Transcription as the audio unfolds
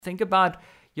Think about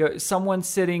someone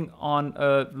sitting on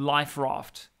a life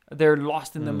raft. They're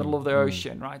lost in the middle of the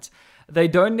ocean, right? They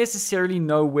don't necessarily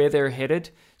know where they're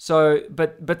headed. So,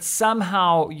 but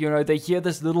somehow, they hear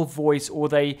this little voice, or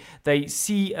they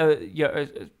see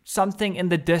something in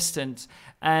the distance,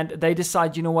 and they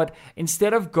decide, you know what?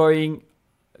 Instead of going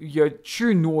your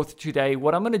true north today,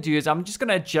 what I'm going to do is I'm just going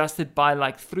to adjust it by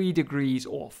like 3 degrees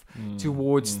off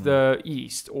towards the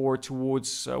east or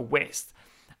towards west.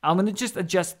 I'm going to just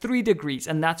adjust 3 degrees,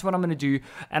 and that's what I'm going to do.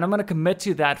 And I'm going to commit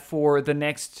to that for the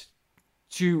next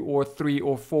 2 or 3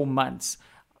 or 4 months.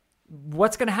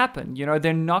 What's going to happen?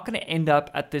 They're not going to end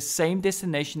up at the same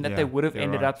destination that they would have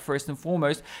ended up first and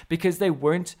foremost, because they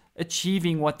weren't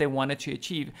achieving what they wanted to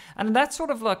achieve. And that's sort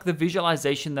of like the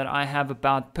visualization that I have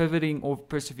about pivoting or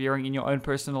persevering in your own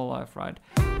personal life, right?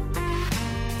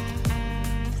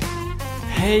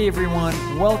 Hey everyone,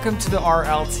 welcome to the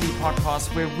RLT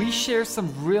podcast, where we share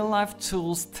some real life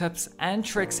tools, tips, and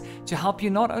tricks to help you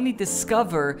not only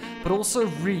discover, but also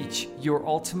reach your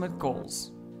ultimate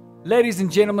goals. Ladies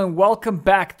and gentlemen, welcome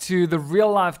back to the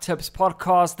Real Life Tips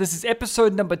podcast. This is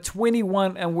episode number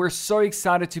 21, and we're so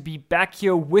excited to be back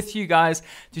here with you guys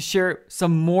to share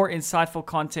some more insightful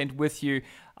content with you.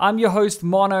 I'm your host,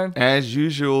 Mono. As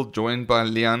usual, joined by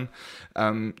Leon.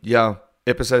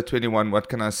 Episode 21, what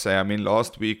can I say? I mean,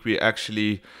 last week we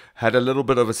actually had a little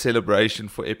bit of a celebration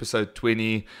for episode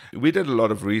 20. We did a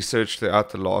lot of research throughout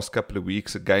the last couple of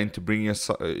weeks, again, to bring you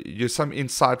some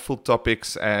insightful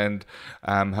topics and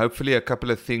hopefully a couple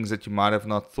of things that you might have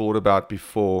not thought about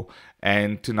before.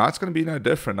 And tonight's going to be no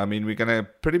different. I mean, we're going to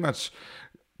pretty much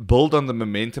build on the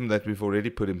momentum that we've already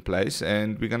put in place,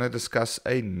 and we're going to discuss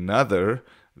another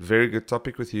very good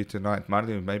topic with you tonight.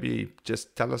 Martin, maybe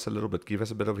just tell us a little bit, give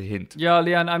us a bit of a hint. Yeah,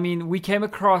 Leon, I mean, we came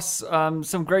across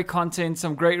some great content,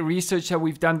 some great research that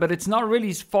we've done, but it's not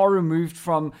really far removed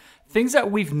from things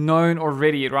that we've known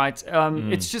already, right?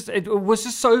 It was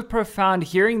just so profound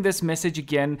hearing this message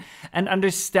again and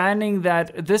understanding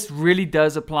that this really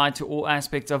does apply to all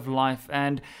aspects of life.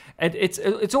 And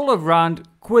it's all around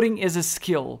quitting is a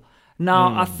skill.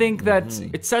 Now, I think that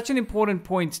it's such an important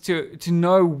point to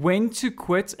know when to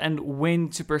quit and when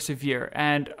to persevere.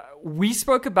 And we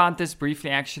spoke about this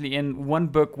briefly, actually, in one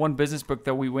business book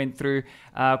that we went through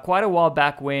quite a while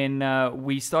back when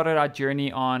we started our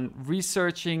journey on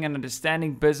researching and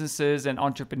understanding businesses and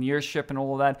entrepreneurship and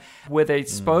all of that, where they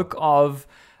spoke of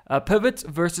pivot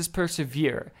versus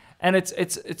persevere. And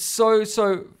it's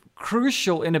so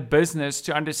crucial in a business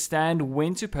to understand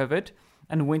when to pivot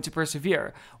and when to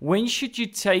persevere. When should you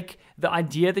take the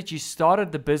idea that you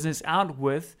started the business out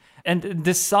with and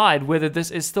decide whether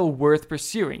this is still worth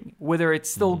pursuing, whether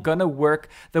it's still gonna work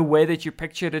the way that you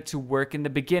pictured it to work in the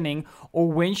beginning, or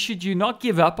when should you not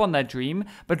give up on that dream,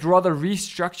 but rather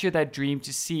restructure that dream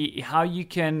to see how you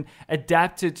can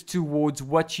adapt it towards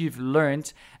what you've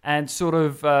learned and sort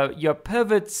of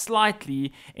pivot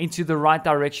slightly into the right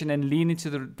direction and lean into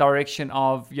the direction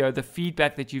of the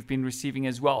feedback that you've been receiving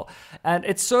as well. And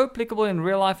it's so applicable in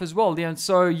real life as well. And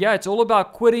so it's all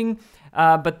about quitting.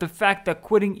 But the fact that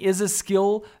quitting is a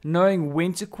skill, knowing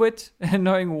when to quit and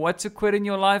knowing what to quit in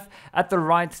your life at the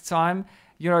right time,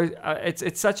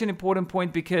 it's such an important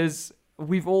point, because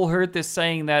we've all heard this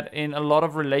saying that in a lot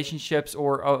of relationships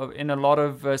or in a lot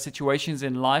of situations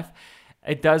in life,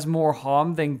 it does more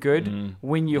harm than good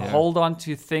when you hold on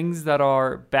to things that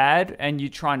are bad and you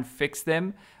try and fix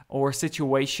them, or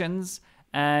situations.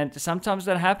 And sometimes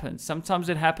that happens. Sometimes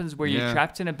it happens where you're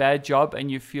trapped in a bad job and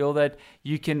you feel that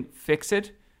you can fix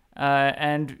it,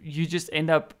 and you just end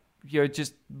up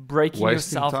just breaking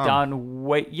yourself down,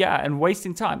 and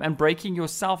wasting time and breaking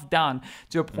yourself down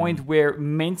to a point where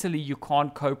mentally you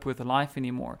can't cope with life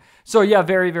anymore. So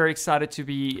very, very excited to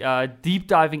be deep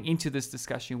diving into this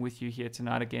discussion with you here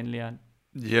tonight again, Leon.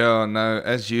 Yeah, no,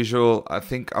 as usual, I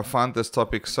think I find this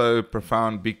topic so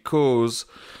profound because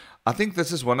I think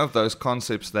this is one of those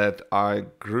concepts that I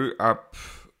grew up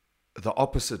the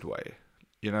opposite way.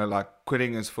 Like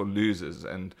quitting is for losers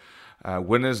and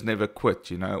winners never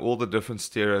quit. All the different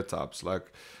stereotypes.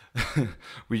 Like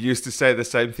we used to say the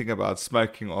same thing about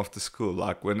smoking after school,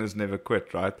 like winners never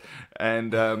quit, right?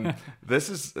 And this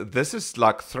is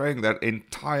like throwing that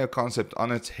entire concept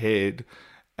on its head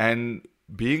and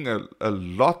being a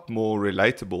lot more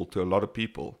relatable to a lot of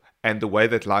people and the way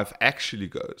that life actually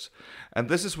goes. And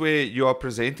this is where you are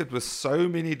presented with so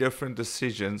many different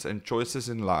decisions and choices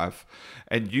in life,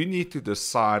 and you need to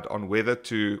decide on whether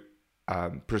to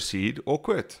proceed or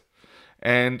quit.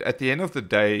 And at the end of the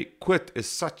day, quit is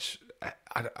such,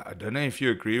 I don't know if you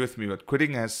agree with me, but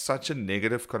quitting has such a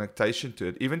negative connotation to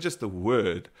it. Even just the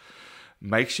word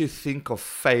makes you think of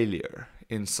failure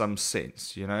in some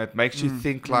sense. It makes you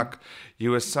think like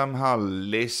you were somehow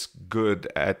less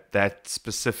good at that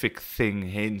specific thing,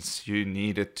 hence you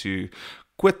needed to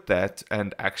quit that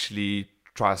and actually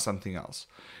try something else.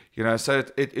 So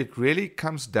it really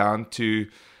comes down to,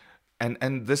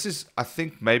 and this is, I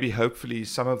think, maybe hopefully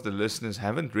some of the listeners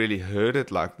haven't really heard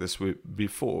it like this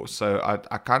before. So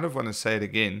I kind of want to say it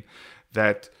again,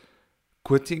 that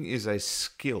quitting is a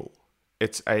skill.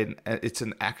 It's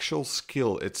an actual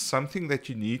skill. It's something that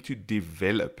you need to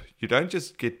develop. You don't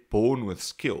just get born with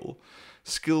skill.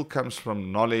 Skill comes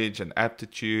from knowledge and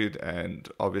aptitude and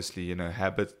obviously,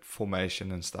 habit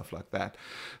formation and stuff like that.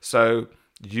 So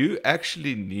you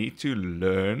actually need to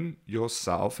learn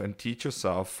yourself and teach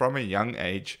yourself from a young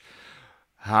age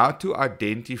how to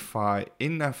identify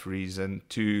enough reason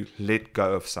to let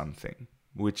go of something,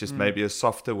 which is maybe a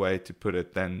softer way to put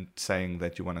it than saying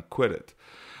that you want to quit it.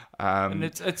 And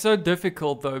it's so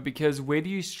difficult though, because where do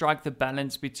you strike the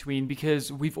balance between,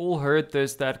 because we've all heard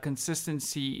this, that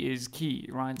consistency is key,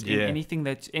 right? In anything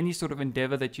any sort of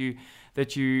endeavor that you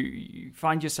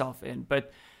find yourself in.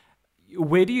 But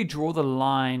where do you draw the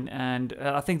line? And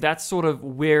I think that's sort of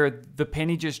where the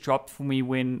penny just dropped for me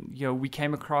when we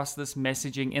came across this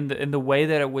messaging in the way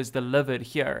that it was delivered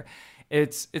here.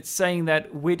 It's saying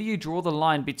that where do you draw the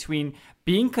line between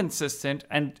being consistent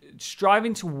and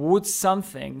striving towards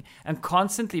something and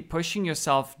constantly pushing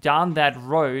yourself down that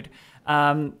road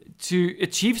to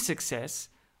achieve success,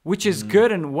 which is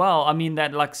good and well. I mean,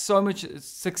 that like so much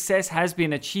success has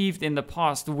been achieved in the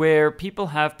past where people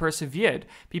have persevered.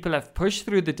 People have pushed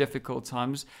through the difficult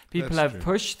times. People have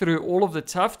pushed through all of the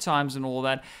tough times and all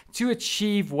that to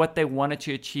achieve what they wanted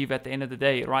to achieve at the end of the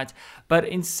day, right? But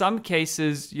in some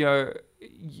cases, you're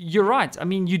right. I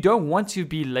mean, you don't want to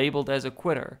be labeled as a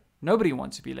quitter. Nobody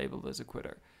wants to be labeled as a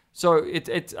quitter. So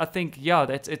I think,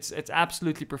 it's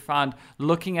absolutely profound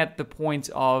looking at the point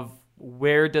of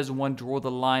where does one draw the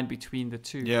line between the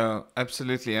two? Yeah,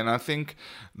 absolutely. And I think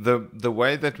the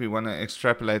way that we want to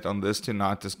extrapolate on this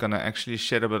tonight is going to actually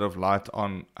shed a bit of light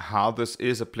on how this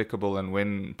is applicable and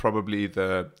when probably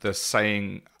the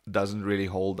saying doesn't really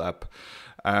hold up.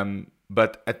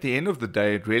 But at the end of the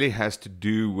day, it really has to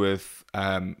do with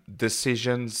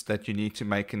decisions that you need to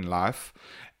make in life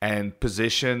and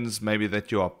positions maybe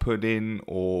that you are put in,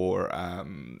 or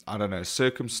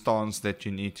circumstance that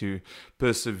you need to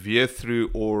persevere through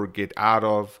or get out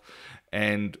of,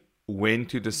 and when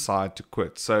to decide to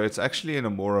quit. So it's actually in a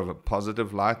more of a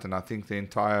positive light, and I think the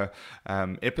entire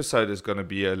episode is going to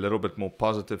be a little bit more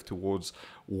positive towards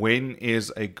when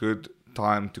is a good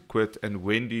time to quit and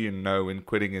when do you know when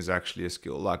quitting is actually a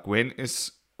skill. Like, when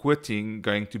is quitting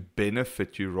going to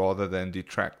benefit you rather than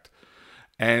detract?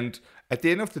 And at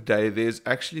the end of the day, there's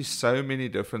actually so many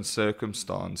different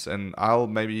circumstances, and I'll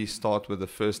maybe start with the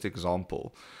first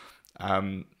example.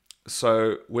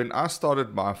 So when I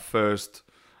started my first,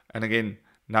 and again,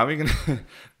 now we're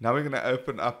gonna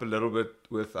open up a little bit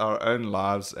with our own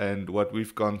lives and what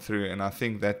we've gone through, and I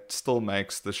think that still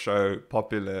makes the show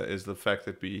popular is the fact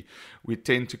that we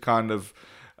tend to kind of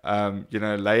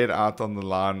lay it out on the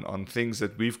line on things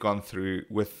that we've gone through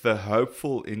with the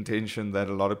hopeful intention that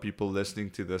a lot of people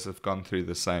listening to this have gone through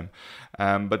the same.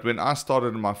 But when I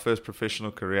started in my first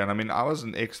professional career, and I mean, I was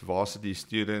an ex-varsity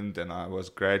student and I was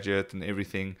graduate and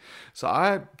everything. So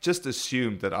I just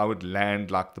assumed that I would land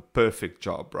like the perfect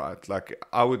job, right? Like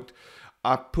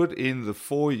I put in the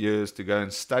 4 years to go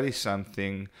and study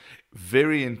something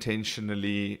very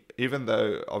intentionally, even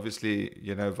though obviously,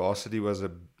 varsity was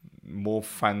more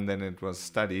fun than it was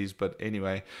studies. But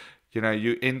anyway,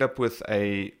 you end up with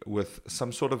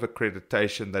some sort of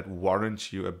accreditation that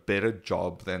warrants you a better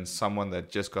job than someone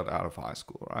that just got out of high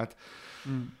school, right?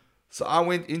 So I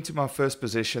went into my first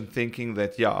position thinking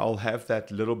that, I'll have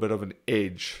that little bit of an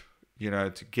edge,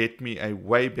 to get me a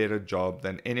way better job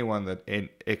than anyone that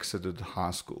exited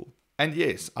high school. And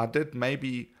yes, I did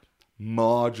maybe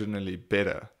marginally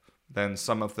better than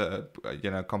some of the,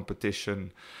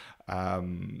 competition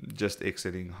just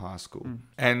exiting high school.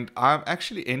 And I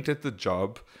actually entered the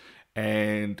job,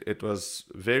 and it was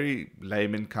very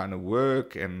layman kind of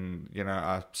work, and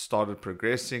I started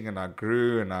progressing and I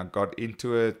grew and I got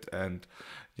into it, and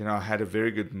I had a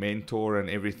very good mentor and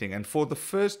everything. And for the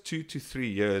first 2 to 3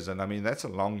 years, and I mean that's a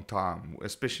long time,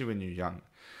 especially when you're young,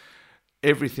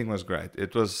 everything was great.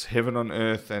 It was heaven on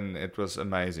earth and it was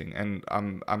amazing. And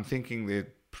I'm thinking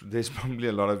that there's probably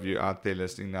a lot of you out there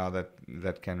listening now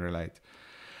that can relate.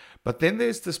 But then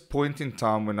there's this point in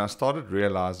time when I started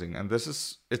realizing, and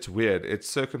it's weird, it's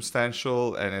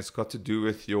circumstantial, and it's got to do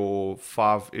with your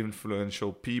 5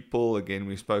 influential people. Again,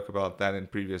 we spoke about that in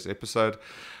previous episode.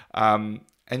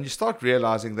 And you start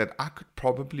realizing that I could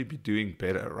probably be doing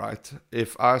better, right?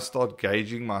 If I start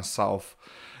gauging myself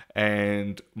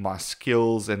and my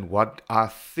skills and what I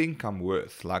think I'm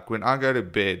worth. Like when I go to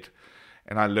bed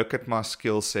and I look at my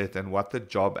skill set and what the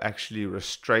job actually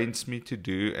restrains me to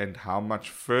do and how much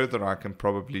further I can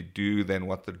probably do than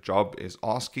what the job is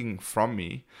asking from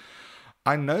me,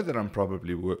 I know that I'm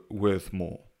probably worth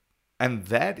more. And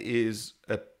that is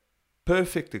a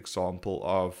perfect example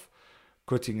of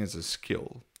quitting as a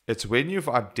skill. It's when you've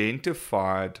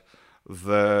identified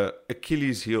the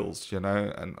Achilles heels, and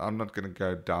I'm not going to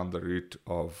go down the route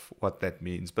of what that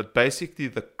means, but basically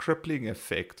the crippling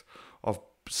effect of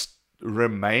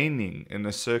remaining in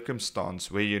a circumstance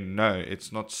where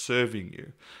it's not serving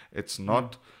you, it's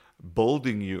not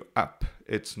building you up,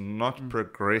 it's not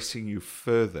progressing you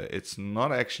further, it's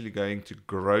not actually going to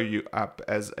grow you up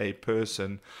as a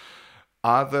person.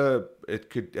 Either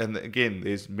it could, and again,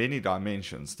 there's many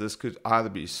dimensions. This could either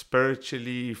be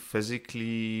spiritually,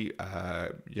 physically,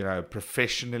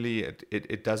 professionally.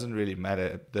 It doesn't really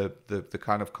matter. The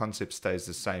kind of concept stays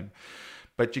the same.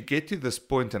 But you get to this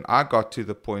point, and I got to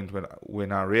the point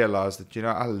when I realized that,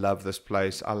 I love this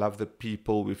place. I love the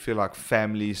people. We feel like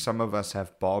family. Some of us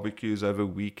have barbecues over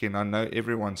weekend. I know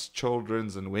everyone's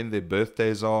children's and when their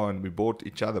birthdays are, and we bought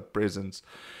each other presents.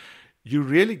 You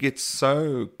really get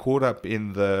so caught up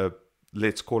in the,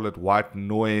 let's call it white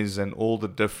noise and all the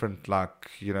different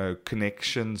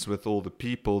connections with all the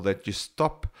people that you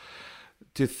stop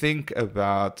to think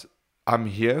about, I'm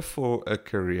here for a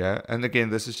career. And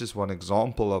again, this is just one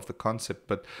example of the concept,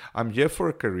 but I'm here for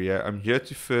a career. I'm here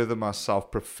to further myself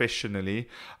professionally.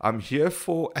 I'm here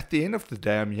for, at the end of the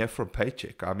day, I'm here for a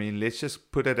paycheck. I mean, let's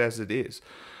just put it as it is.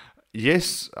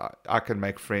 Yes, I can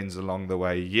make friends along the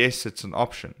way. Yes, it's an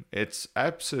option. It's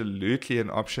absolutely an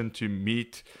option to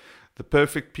meet the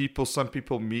perfect people. Some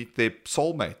people meet their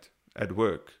soulmate at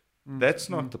work. That's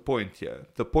not the point here.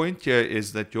 The point here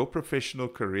is that your professional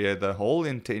career, the whole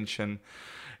intention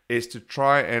is to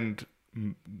try and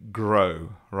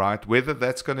grow, right? Whether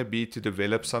that's going to be to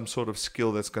develop some sort of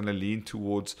skill that's going to lean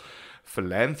towards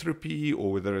philanthropy,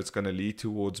 or whether it's going to lead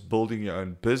towards building your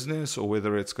own business, or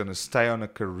whether it's going to stay on a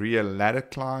career ladder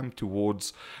climb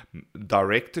towards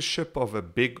directorship of a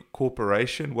big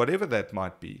corporation, whatever that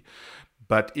might be.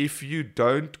 But if you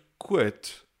don't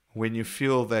quit when you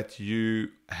feel that you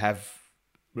have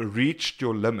reached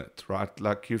your limit, right?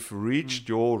 Like you've reached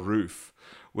your roof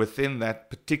within that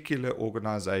particular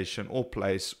organization or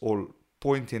place or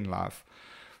point in life,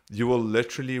 you will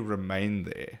literally remain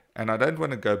there. And I don't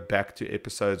want to go back to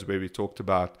episodes where we talked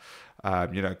about,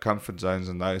 comfort zones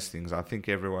and those things. I think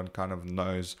everyone kind of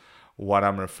knows what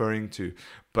I'm referring to.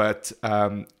 But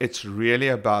it's really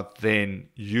about then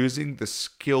using the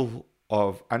skill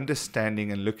of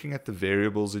understanding and looking at the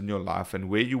variables in your life and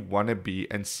where you want to be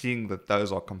and seeing that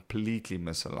those are completely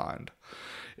misaligned.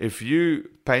 If you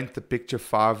paint the picture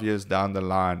 5 years down the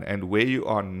line and where you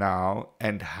are now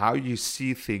and how you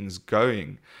see things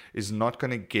going is not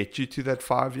going to get you to that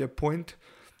 5-year point,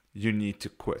 you need to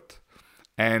quit.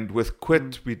 And with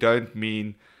quit, we don't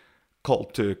mean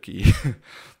cold turkey.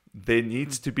 There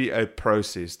needs to be a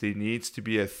process. There needs to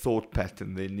be a thought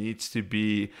pattern. There needs to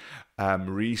be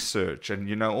research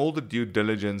and, all the due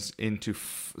diligence into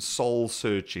soul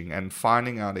searching and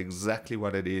finding out exactly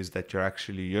what it is that you're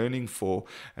actually yearning for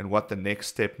and what the next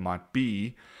step might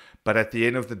be. But at the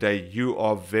end of the day, you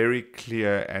are very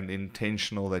clear and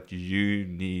intentional that you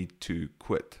need to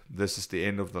quit. This is the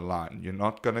end of the line. You're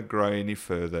not going to grow any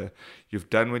further.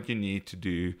 You've done what you need to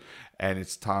do, and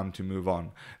it's time to move on.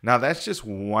 Now, that's just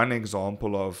one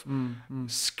example of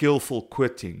skillful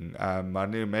quitting.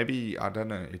 Manu, maybe, I don't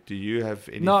know, do you have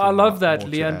anything? No, I love that,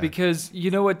 Leon, because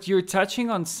you know what? You're touching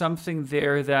on something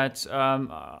there that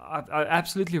I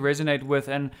absolutely resonate with.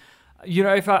 And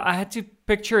if I had to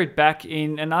picture it back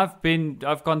in, and I've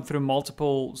gone through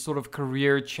multiple sort of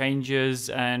career changes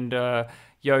and,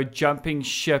 jumping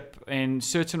ship in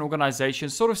certain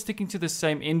organizations, sort of sticking to the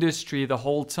same industry the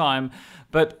whole time.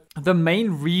 But the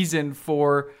main reason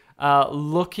for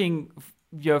looking,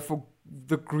 for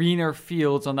the greener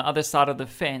fields on the other side of the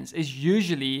fence is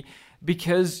usually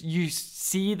because you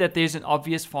see that there's an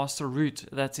obvious faster route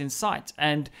that's in sight.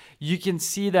 And you can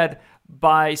see that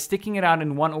by sticking it out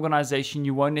in one organization,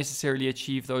 you won't necessarily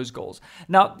achieve those goals.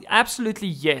 Now, absolutely,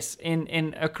 yes,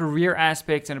 in a career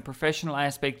aspect and a professional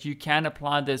aspect, you can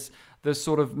apply this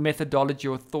sort of methodology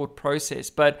or thought process.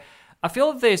 But I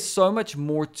feel that there's so much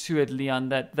more to it, Leon,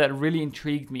 that really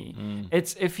intrigued me.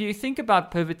 It's if you think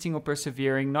about pivoting or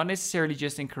persevering, not necessarily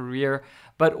just in career,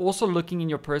 but also looking in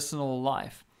your personal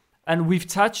life. And we've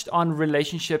touched on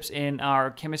relationships in our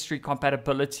chemistry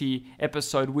compatibility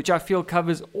episode, which I feel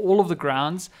covers all of the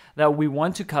grounds that we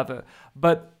want to cover.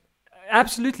 But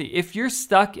absolutely, if you're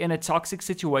stuck in a toxic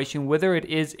situation, whether it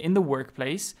is in the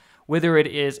workplace, whether it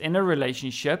is in a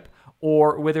relationship,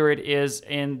 or whether it is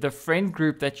in the friend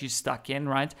group that you're stuck in,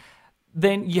 right?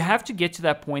 Then you have to get to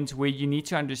that point where you need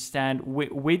to understand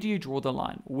where do you draw the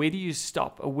line? Where do you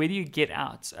stop? Or where do you get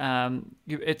out?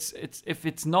 If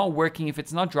it's not working, if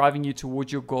it's not driving you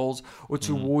towards your goals or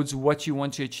towards what you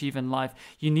want to achieve in life,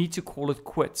 you need to call it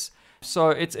quits. So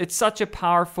it's such a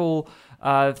powerful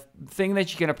thing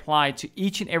that you can apply to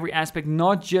each and every aspect,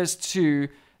 not just to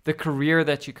the career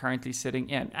that you're currently sitting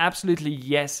in. Absolutely,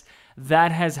 yes,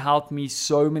 that has helped me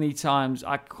so many times.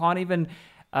 I can't even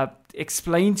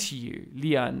explain to you,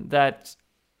 Leon, that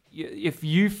if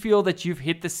you feel that you've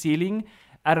hit the ceiling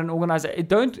at an organization,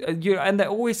 and they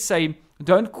always say,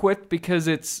 don't quit because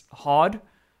it's hard,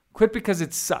 quit because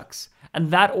it sucks.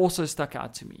 And that also stuck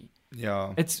out to me.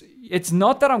 Yeah. It's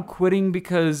not that I'm quitting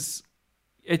because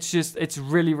it's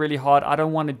really, really hard. I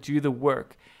don't want to do the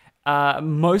work.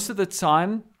 Most of the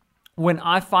time, when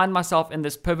I find myself in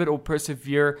this pivot or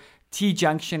persevere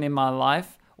T-junction in my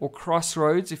life, or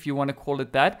crossroads, if you want to call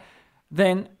it that,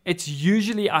 then it's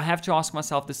usually I have to ask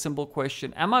myself the simple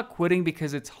question, am I quitting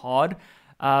because it's hard?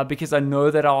 Because I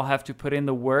know that I'll have to put in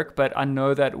the work, but I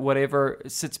know that whatever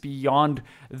sits beyond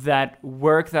that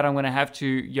work that I'm going to have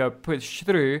to push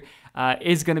through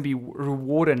is going to be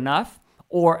reward enough?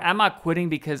 Or am I quitting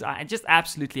because I just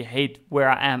absolutely hate where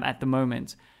I am at the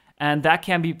moment? And that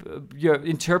can be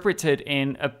interpreted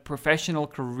in a professional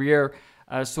career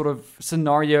sort of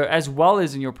scenario as well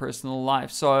as in your personal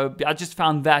life. So I just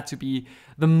found that to be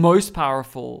the most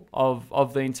powerful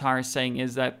of the entire saying,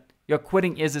 is that your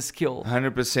quitting is a skill.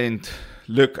 100%.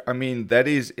 Look, I mean, that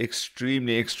is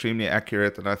extremely, extremely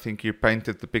accurate. And I think you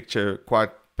painted the picture quite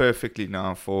perfectly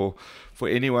now for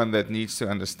anyone that needs to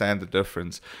understand the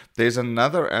difference. There's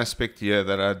another aspect here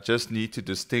that I just need to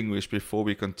distinguish before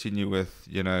we continue with,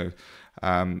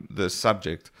 the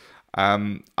subject.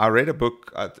 I read a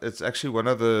book. It's actually one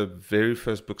of the very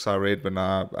first books I read when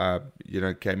I,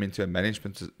 came into a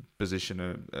management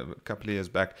position a couple of years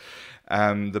back.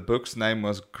 The book's name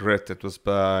was Grit. It was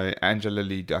by Angela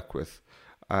Lee Duckworth.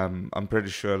 I'm pretty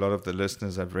sure a lot of the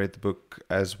listeners have read the book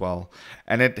as well.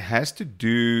 And it has to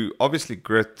do, obviously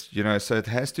grit, so it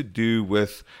has to do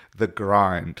with the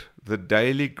grind, the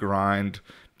daily grind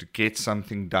to get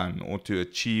something done or to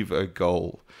achieve a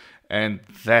goal. And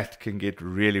that can get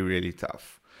really, really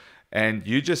tough. And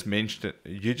you just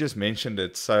mentioned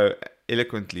it so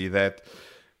eloquently that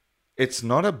it's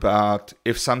not about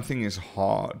if something is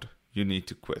hard, you need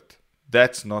to quit.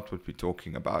 That's not what we're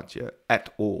talking about here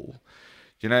at all.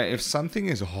 If something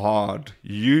is hard,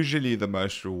 usually the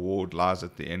most reward lies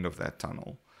at the end of that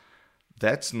tunnel.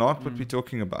 That's not what we're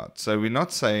talking about. So we're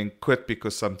not saying quit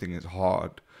because something is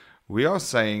hard. We are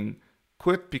saying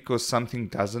quit because something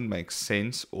doesn't make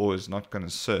sense or is not going to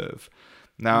serve.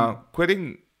 Now,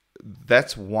 quitting,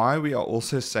 that's why we are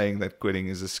also saying that quitting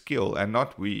is a skill and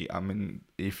not we. I mean,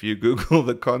 if you Google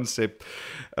the concept,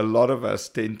 a lot of us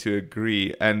tend to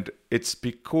agree. And it's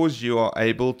because you are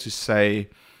able to say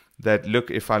that, look,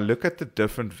 if I look at the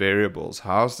different variables,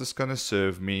 how's this going to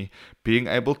serve me? Being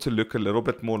able to look a little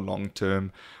bit more long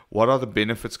term. What are the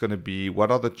benefits going to be? What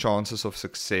are the chances of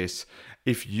success?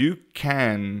 If you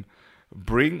can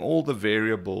bring all the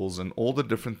variables and all the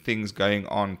different things going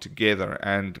on together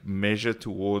and measure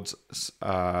towards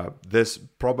this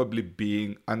probably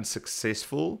being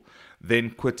unsuccessful, then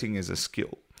quitting is a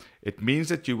skill. It means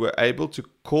that you were able to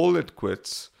call it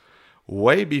quits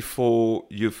way before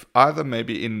you've either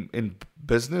maybe in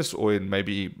business or in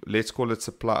maybe, let's call it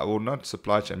supply, or not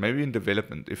supply chain, maybe in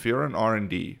development. If you're an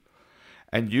R&D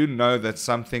and you know that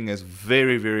something is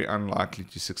very, very unlikely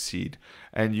to succeed,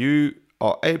 and you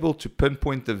are able to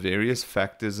pinpoint the various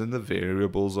factors and the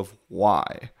variables of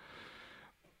why,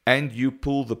 and you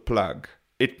pull the plug,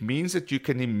 it means that you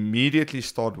can immediately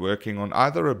start working on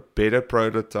either a better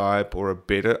prototype or a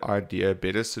better idea, a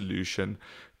better solution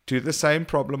to the same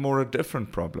problem or a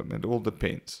different problem. It all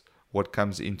depends what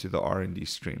comes into the R&D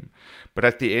stream. But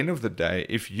at the end of the day,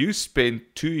 if you spend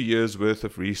 2 years worth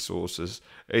of resources,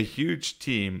 a huge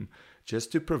team,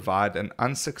 just to provide an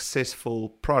unsuccessful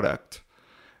product,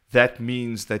 that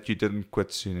means that you didn't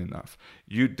quit soon enough.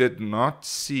 You did not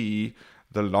see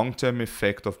the long-term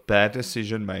effect of bad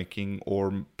decision making,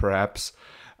 or perhaps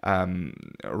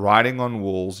writing on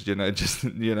walls,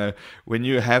 when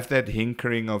you have that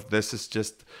hinkering of this is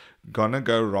just gonna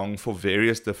go wrong for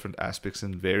various different aspects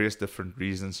and various different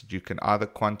reasons that you can either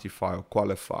quantify or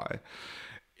qualify.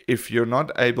 if you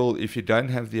don't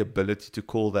have the ability to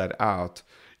call that out,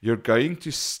 you're going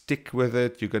to stick with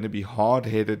it. You're going to be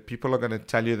hard-headed. People are going to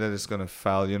tell you that it's going to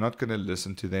fail. You're not going to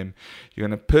listen to them. You're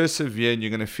going to persevere, and you're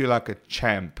going to feel like a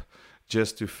champ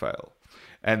just to fail.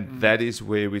 And that is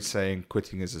where we're saying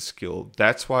quitting is a skill.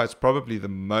 That's why it's probably the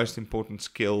most important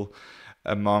skill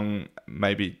among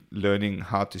maybe learning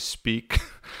how to speak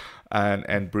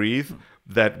and breathe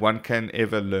that one can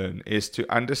ever learn, is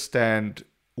to understand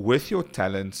with your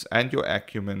talents and your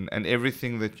acumen and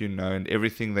everything that you know and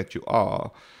everything that you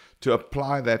are, to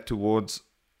apply that towards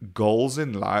goals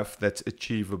in life that's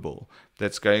achievable,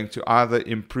 that's going to either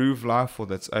improve life, or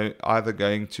that's either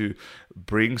going to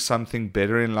bring something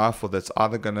better in life, or that's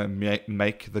either going to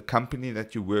make the company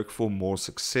that you work for more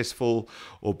successful,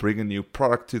 or bring a new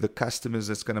product to the customers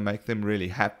that's going to make them really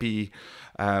happy.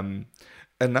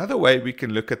 Another way we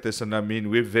can look at this, and I mean,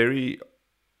 we're very,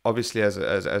 obviously as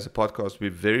a podcast, we're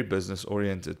very business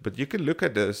oriented, but you can look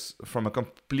at this from a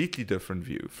completely different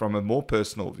view, from a more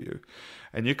personal view.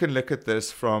 And you can look at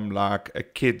this from like a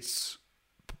kid's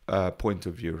point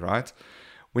of view, right?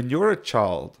 When you're a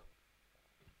child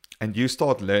and you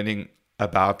start learning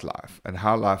about life and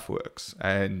how life works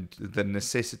and the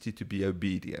necessity to be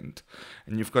obedient,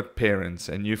 and you've got parents,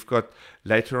 and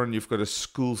later on you've got a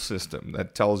school system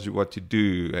that tells you what to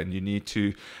do, and you need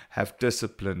to have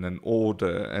discipline and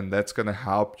order, and that's going to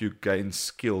help you gain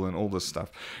skill and all this stuff.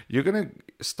 You're going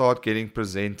to start getting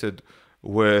presented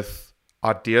with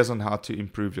ideas on how to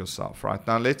improve yourself, right?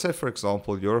 Now, let's say, for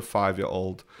example, you're a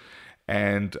 5-year-old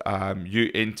and you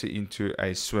enter into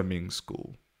a swimming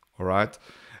school, all right?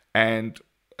 And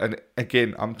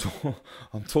again, I'm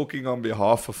talking on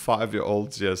behalf of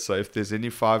 5-year-olds here. So if there's any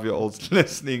 5-year-olds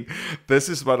listening, this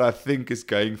is what I think is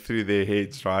going through their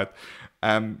heads, right?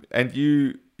 And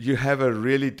you have a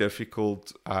really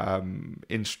difficult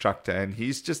instructor, and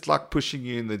he's just like pushing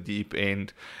you in the deep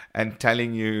end and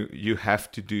telling you you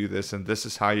have to do this, and this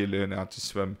is how you learn how to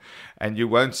swim, and you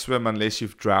won't swim unless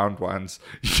you've drowned once.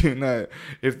 You know,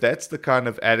 if that's the kind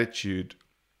of attitude,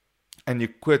 and you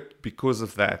quit because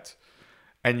of that,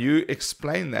 and you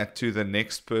explain that to the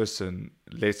next person,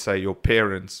 let's say your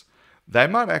parents, they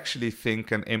might actually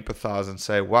think and empathize and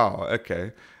say, wow,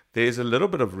 okay, there's a little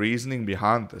bit of reasoning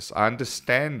behind this. I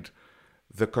understand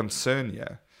the concern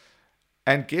here.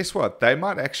 And guess what? They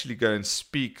might actually go and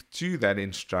speak to that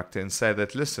instructor and say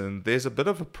that, listen, there's a bit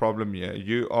of a problem here.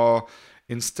 You are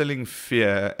instilling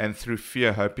fear, and through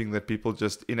fear hoping that people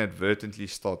just inadvertently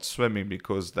start swimming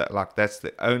because that's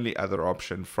the only other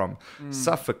option from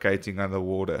suffocating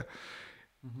underwater.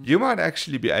 You might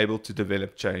actually be able to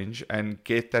develop change and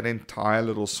get that entire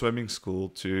little swimming school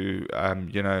to,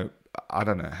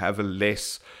 have a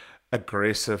less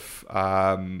aggressive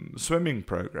swimming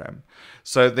program.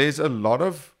 So there's a lot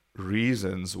of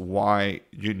reasons why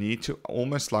you need to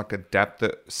almost like adapt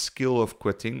the skill of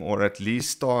quitting, or at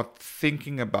least start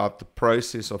thinking about the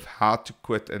process of how to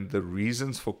quit and the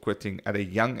reasons for quitting at a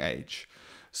young age,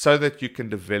 so that you can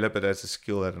develop it as a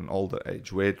skill at an older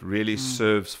age, where it really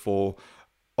serves for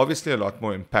obviously a lot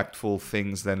more impactful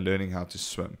things than learning how to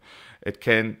swim. It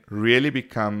can really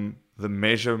become the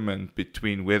measurement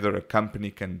between whether a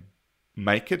company can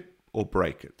make it or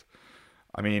break it.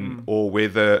 I mean, or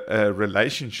whether a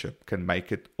relationship can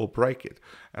make it or break it.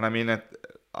 And I mean,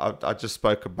 I just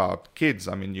spoke about kids.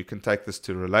 I mean, you can take this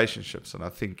to relationships, and I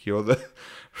think you're the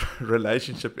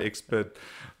relationship expert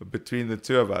between the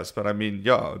two of us. But I mean,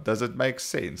 yeah, does it make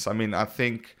sense? I mean, I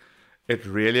think it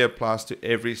really applies to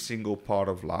every single part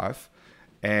of life,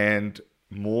 and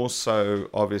more so,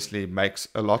 obviously, makes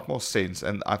a lot more sense.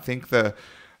 And I think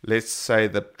let's say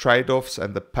the trade-offs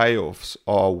and the payoffs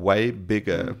are way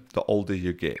bigger the older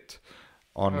you get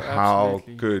on how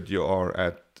good you are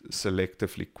at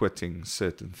selectively quitting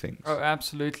certain things. Oh,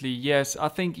 absolutely. Yes. I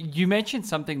think you mentioned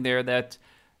something there that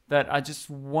I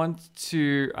just want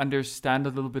to understand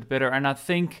a little bit better. And I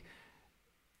think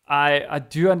I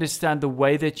do understand the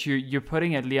way that you're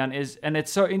putting it, Leon, and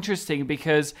it's so interesting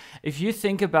because if you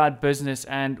think about business,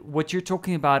 and what you're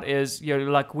talking about is,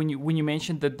 like when you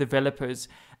mentioned the developers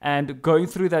and going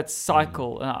through that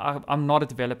cycle. I'm not a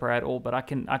developer at all, but I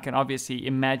can obviously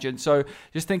imagine. So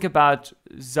just think about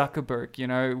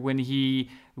Zuckerberg, when he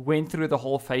went through the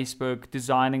whole Facebook,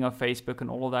 designing of Facebook and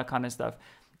all of that kind of stuff.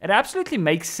 It absolutely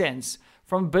makes sense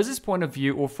from a business point of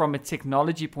view or from a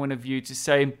technology point of view to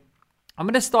say, I'm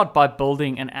going to start by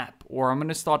building an app, or I'm going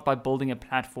to start by building a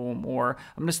platform, or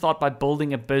I'm going to start by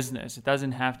building a business. It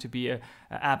doesn't have to be an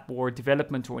app or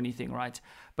development or anything, right?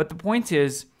 But the point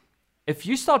is, if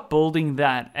you start building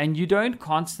that and you don't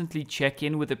constantly check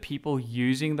in with the people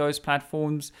using those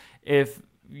platforms, if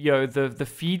the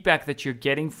feedback that you're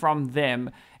getting from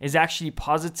them is actually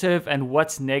positive and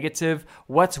what's negative,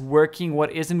 what's working,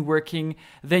 what isn't working,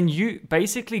 then you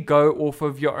basically go off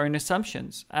of your own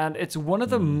assumptions. And it's one of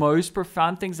the most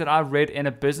profound things that I read in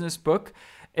a business book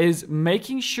is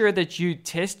making sure that you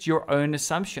test your own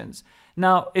assumptions.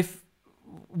 Now,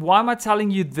 why am I telling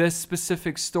you this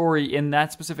specific story in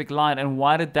that specific line, and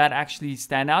why did that actually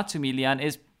stand out to me, Leon,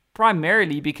 is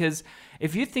primarily because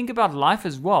if you think about life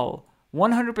as well,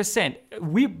 100%,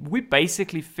 we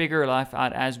basically figure life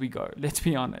out as we go. Let's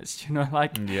be honest,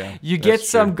 you get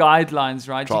some guidelines,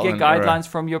 right? You get guidelines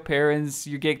from your parents,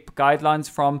 you get guidelines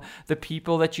from the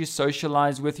people that you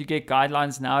socialize with, you get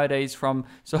guidelines nowadays from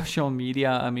social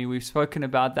media. I mean, we've spoken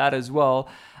about that as well.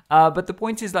 But the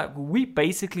point is that we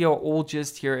basically are all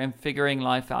just here and figuring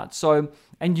life out. So,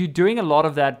 and you're doing a lot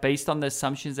of that based on the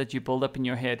assumptions that you build up in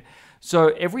your head. So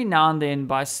every now and then,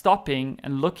 by stopping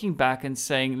and looking back and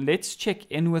saying, let's check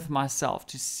in with myself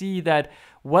to see that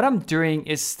what I'm doing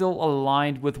is still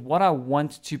aligned with what I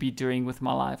want to be doing with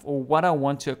my life or what I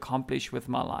want to accomplish with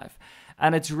my life.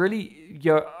 And it's really,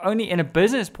 only in a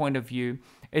business point of view,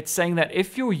 it's saying that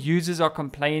if your users are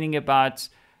complaining about,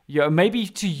 maybe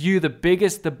to you,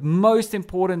 the most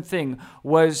important thing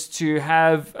was to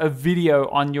have a video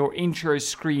on your intro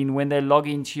screen when they log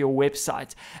into your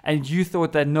website. And you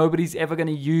thought that nobody's ever going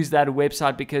to use that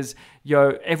website because,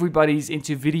 everybody's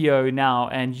into video now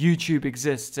and YouTube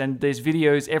exists and there's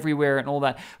videos everywhere and all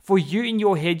that. For you in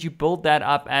your head, you build that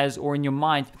up or in your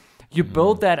mind, you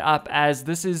build that up as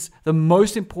this is the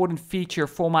most important feature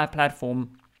for my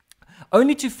platform,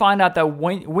 only to find out that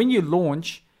when you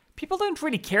launch, people don't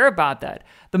really care about that.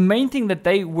 The main thing that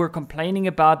they were complaining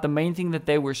about, the main thing that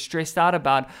they were stressed out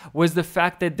about was the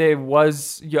fact that there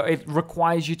was, it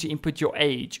requires you to input your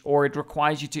age or it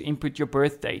requires you to input your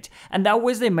birth date. And that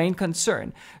was their main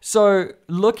concern. So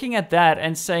looking at that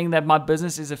and saying that my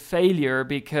business is a failure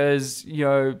because,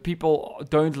 people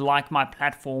don't like my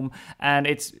platform and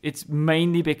it's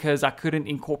mainly because I couldn't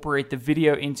incorporate the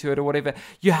video into it or whatever,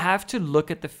 you have to look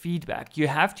at the feedback. You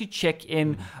have to check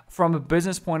in from a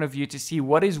business point of view to see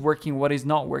what is working, what is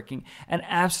not working. And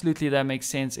absolutely that makes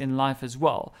sense in life as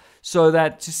well. So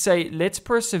that to say, let's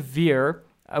persevere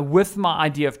with my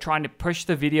idea of trying to push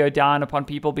the video down upon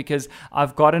people because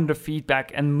I've gotten the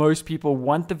feedback and most people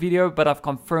want the video, but I've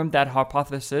confirmed that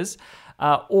hypothesis.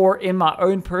 Or in my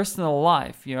own personal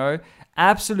life,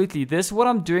 absolutely, this is what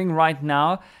I'm doing right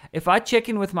now. If I check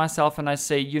in with myself and I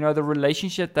say, the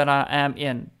relationship that I am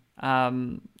in,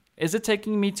 is it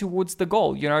taking me towards the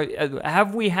goal?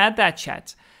 Have we had that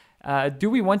chat? Do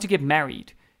we want to get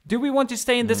married? Do we want to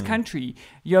stay in this country?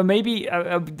 Maybe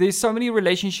there's so many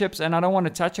relationships, and I don't want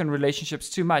to touch on relationships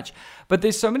too much, but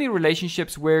there's so many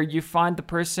relationships where you find the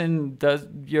person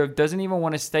doesn't even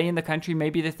want to stay in the country.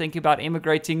 Maybe they think about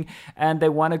immigrating and they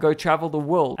want to go travel the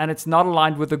world, and it's not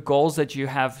aligned with the goals that you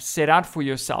have set out for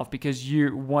yourself because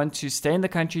you want to stay in the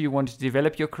country, you want to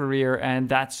develop your career, and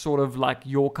that's sort of like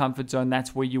your comfort zone.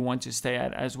 That's where you want to stay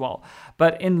at as well.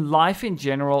 But in life in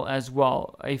general as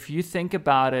well, if you think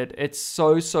about it, it's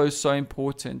so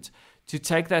important to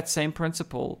take that same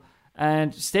principle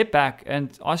and step back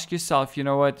and ask yourself,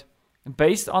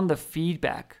 based on the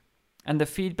feedback, and the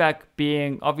feedback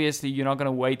being, obviously, you're not going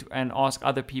to wait and ask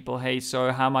other people, hey,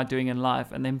 so how am I doing in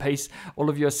life? And then base all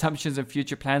of your assumptions and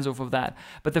future plans off of that.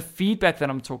 But the feedback that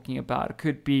I'm talking about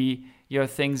could be,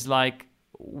 things like,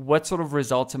 what sort of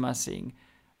results am I seeing?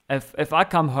 If I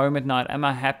come home at night, am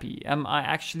I happy? Am I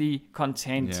actually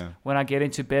content when I get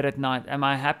into bed at night? Am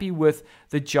I happy with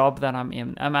the job that I'm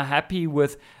in? Am I happy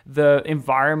with the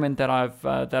environment that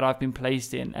I've been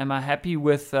placed in? Am I happy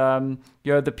with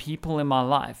the people in my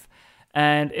life?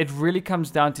 And it really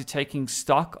comes down to taking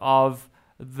stock of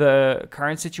the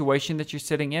current situation that you're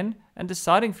sitting in and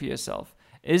deciding for yourself,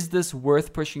 is this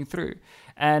worth pushing through?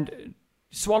 And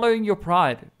swallowing your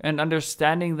pride and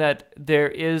understanding that there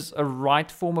is a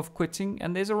right form of quitting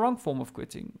and there's a wrong form of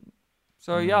quitting.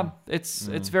 So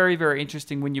it's very, very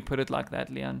interesting when you put it like that,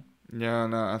 Leon. Yeah,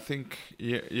 no, I think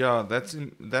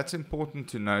that's important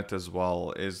to note as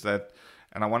well, is that,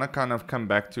 and I want to kind of come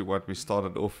back to what we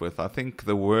started off with. I think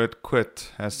the word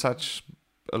quit has such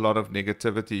a lot of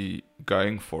negativity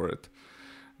going for it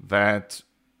that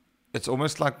it's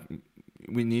almost like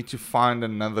we need to find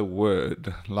another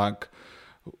word, like,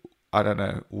 I don't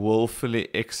know, willfully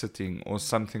exiting or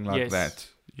something like that.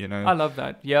 I love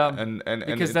that. Yeah. And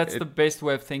because that's the best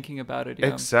way of thinking about it. Yeah.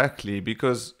 Exactly.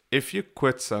 Because if you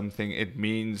quit something, it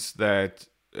means that,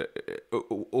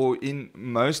 or in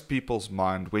most people's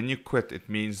mind, when you quit, it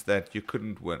means that you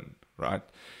couldn't win, right?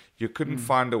 You couldn't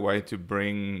find a way to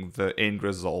bring the end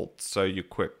result, so you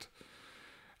quit.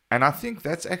 And I think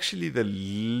that's actually the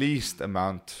least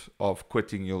amount of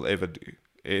quitting you'll ever do,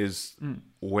 is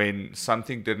when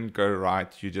something didn't go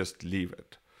right, you just leave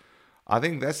it. I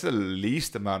think that's the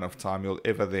least amount of time you'll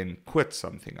ever then quit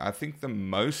something. I think the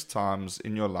most times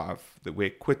in your life that where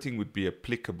quitting would be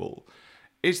applicable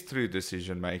is through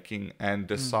decision making and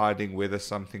deciding whether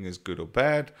something is good or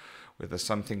bad, whether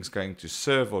something's going to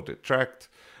serve or detract,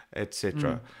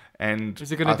 etc. And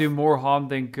is it going to do more harm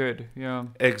than good? Yeah.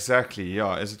 Exactly,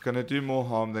 yeah. Is it going to do more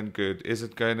harm than good? Is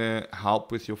it going to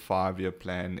help with your 5-year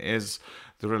plan? Is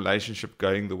the relationship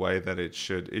going the way that it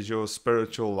should? Is your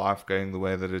spiritual life going the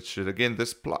way that it should? Again,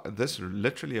 this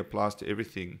literally applies to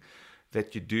everything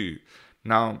that you do.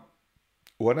 Now,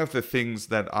 one of the things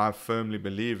that I firmly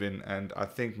believe in, and I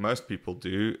think most people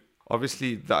do,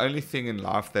 obviously the only thing in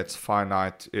life that's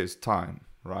finite is time,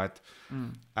 right?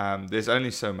 There's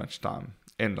only so much time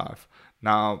in life.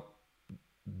 Now,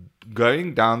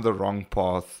 going down the wrong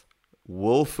path,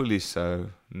 willfully so,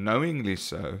 knowingly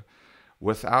so,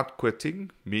 without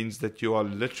quitting, means that you are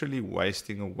literally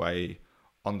wasting away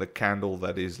on the candle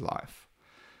that is life.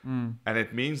 And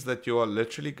it means that you are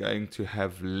literally going to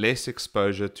have less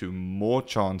exposure to more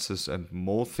chances and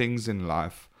more things in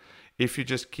life if you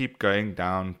just keep going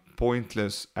down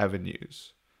pointless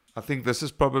avenues. I think this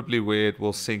is probably where it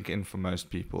will sink in for most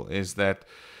people, is that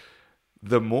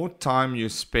the more time you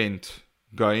spent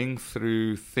going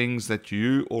through things that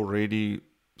you already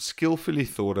skillfully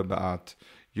thought about,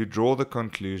 you draw the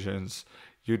conclusions,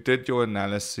 you did your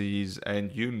analyses,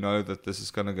 and you know that this is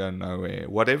going to go nowhere,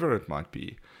 whatever it might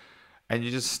be, and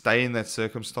you just stay in that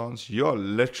circumstance, you're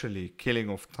literally killing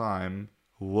off time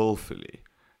willfully.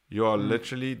 You are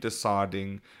literally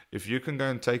deciding if you can go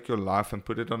and take your life and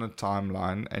put it on a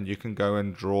timeline, and you can go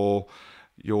and draw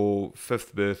your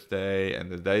 5th birthday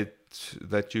and the date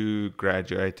that you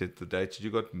graduated, the date you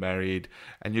got married,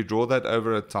 and you draw that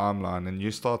over a timeline, and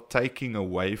you start taking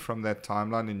away from that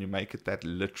timeline and you make it that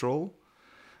literal,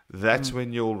 that's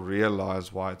when you'll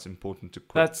realize why it's important to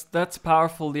quit. That's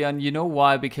powerful, Leon. You know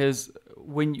why? Because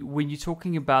when you're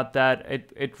talking about that,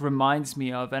 it reminds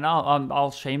me of, and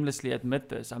I'll shamelessly admit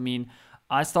this. I mean,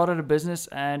 I started a business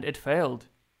and it failed,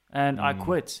 and I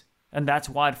quit, and that's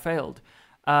why it failed.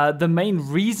 The main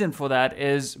reason for that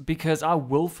is because I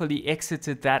willfully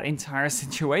exited that entire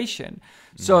situation.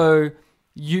 So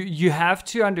you have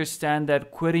to understand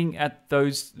that quitting at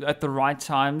the right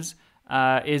times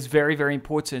is very, very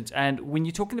important. And when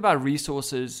you're talking about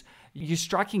resources, you're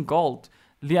striking gold,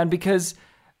 Leon, because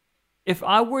if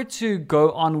I were to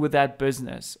go on with that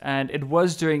business and it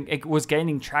was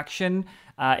gaining traction,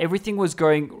 everything was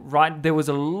going right, there was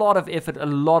a lot of effort, a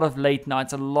lot of late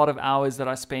nights, a lot of hours that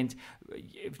I spent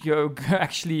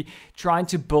actually trying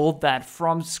to build that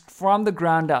from the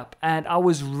ground up, and I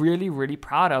was really, really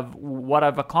proud of what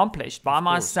I've accomplished by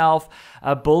myself,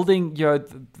 building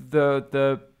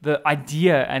the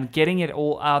idea and getting it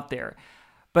all out there.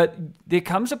 But there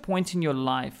comes a point in your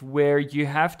life where you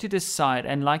have to decide,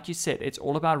 and like you said, it's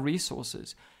all about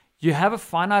resources. You have a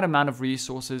finite amount of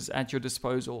resources at your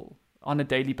disposal on a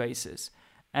daily basis.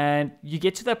 And you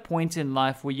get to that point in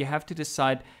life where you have to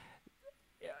decide,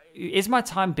 is my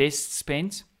time best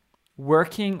spent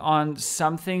working on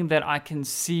something that I can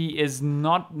see is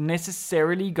not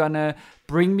necessarily going to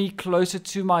bring me closer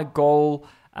to my goal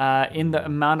in the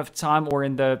amount of time or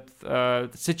in the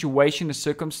situation or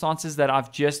circumstances that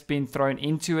I've just been thrown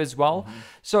into as well.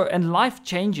 So, and life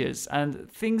changes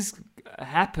and things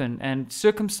happen and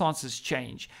circumstances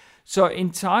change. So in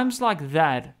times like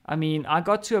that, I mean, I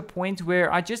got to a point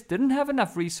where I just didn't have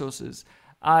enough resources.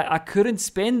 I couldn't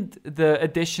spend the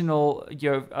additional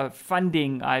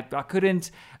funding. I couldn't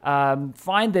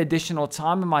find the additional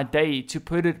time in my day to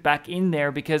put it back in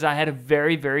there because I had a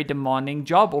very, very demanding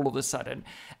job all of a sudden.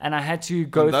 And I had to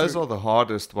go those are the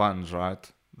hardest ones,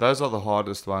 right? Those are the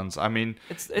hardest ones. I mean,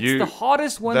 it's the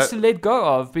hardest ones to let go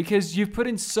of because you've put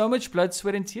in so much blood,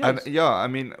 sweat, and tears. And yeah, I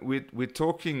mean, we're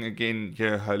talking again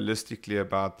here holistically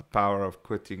about the power of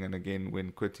quitting, and again,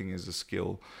 when quitting is a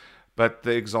skill. But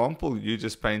the example you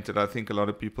just painted, I think a lot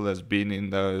of people has been in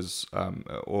those,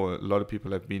 or a lot of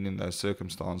people have been in those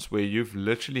circumstances where you've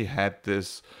literally had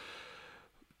this.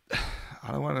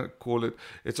 I don't want to call it,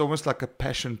 it's almost like a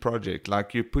passion project.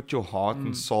 Like you put your heart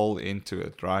and soul into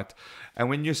it, right? And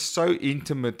when you're so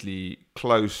intimately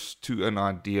close to an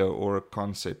idea or a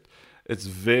concept, it's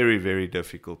very, very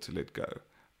difficult to let go.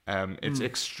 It's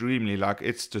extremely, like,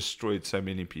 it's destroyed so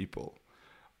many people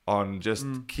on just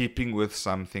keeping with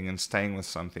something and staying with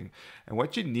something. And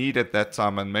what you need at that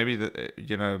time, and maybe,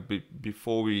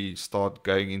 before we start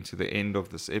going into the end of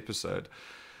this episode,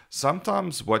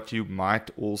 Sometimes what you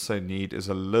might also need is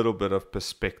a little bit of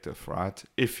perspective, right?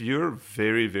 If you're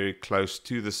very, very close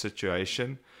to the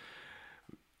situation,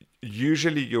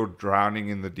 usually you're drowning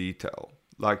in the detail.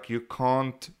 Like you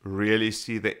can't really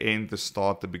see the end, the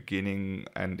start, the beginning,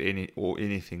 and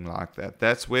anything like that.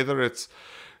 That's whether it's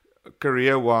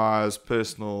career-wise,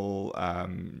 personal,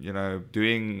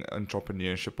 doing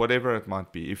entrepreneurship, whatever it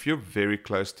might be. If you're very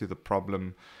close to the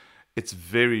problem, it's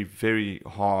very, very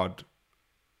hard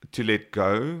to let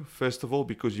go, first of all,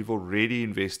 because you've already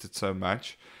invested so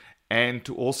much, and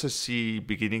to also see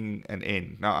beginning and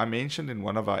end. Now, I mentioned in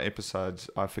one of our episodes,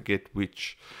 I forget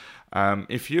which,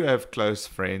 if you have close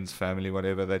friends, family,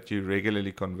 whatever, that you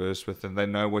regularly converse with, and they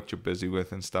know what you're busy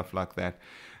with and stuff like that,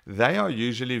 they are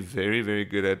usually very, very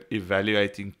good at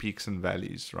evaluating peaks and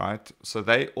valleys, right? So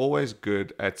they're always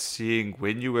good at seeing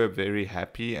when you were very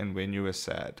happy and when you were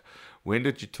sad. When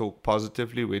did you talk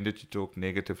positively? When did you talk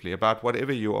negatively about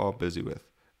whatever you are busy with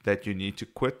that you need to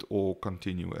quit or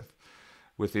continue with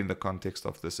within the context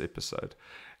of this episode?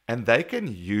 And they can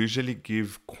usually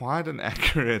give quite an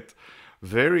accurate,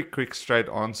 very quick, straight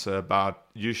answer about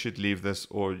you should leave this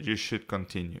or you should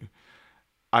continue.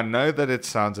 I know that it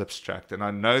sounds abstract, and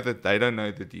I know that they don't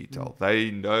know the detail. They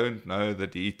don't know the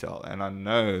detail, and I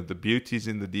know the beauty's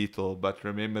in the detail, but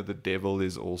remember, the devil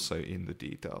is also in the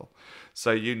detail.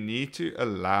 So you need to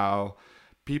allow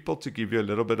people to give you a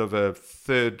little bit of a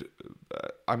third.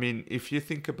 If you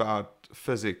think about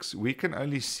physics, we can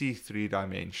only see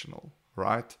three-dimensional,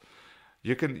 right?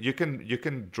 You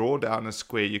can draw down a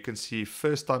square. You can see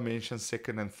first dimension,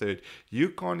 second, and third. You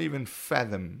can't even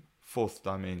fathom fourth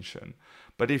dimension.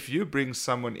 But if you bring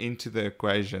someone into the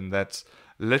equation that's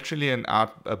literally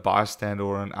a bystander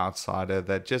or an outsider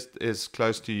that just is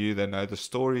close to you, they know the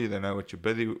story, they know what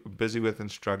you're busy with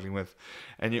and struggling with,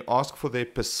 and you ask for their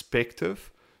perspective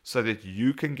so that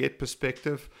you can get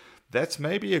perspective, that's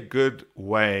maybe a good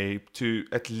way to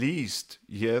at least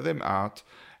hear them out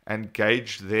and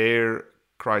gauge their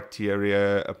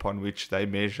criteria upon which they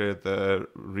measure the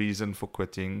reason for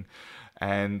quitting,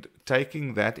 and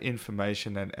taking that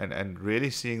information and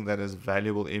really seeing that as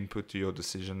valuable input to your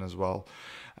decision as well.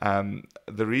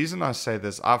 The reason I say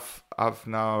this, I've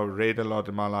now read a lot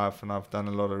in my life and I've done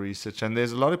a lot of research, and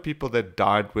there's a lot of people that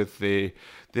died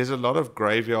there's a lot of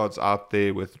graveyards out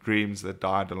there with dreams that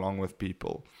died along with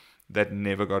people that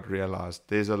never got realized.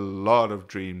 There's a lot of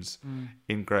dreams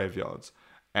in graveyards,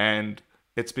 and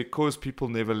it's because people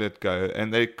never let go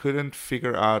and they couldn't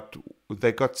figure out,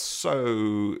 they got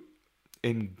so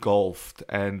engulfed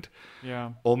and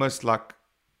almost like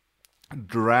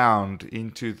drowned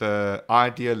into the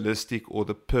idealistic or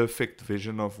the perfect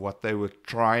vision of what they were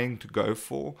trying to go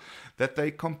for, that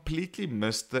they completely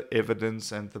missed the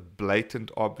evidence and the blatant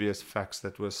obvious facts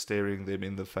that were staring them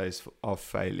in the face of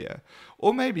failure,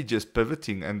 or maybe just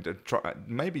pivoting and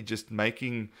maybe just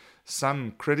making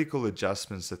some critical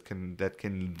adjustments that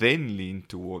can then lean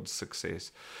towards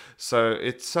success. So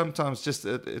it's sometimes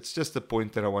it's just the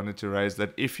point that I wanted to raise,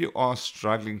 that if you are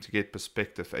struggling to get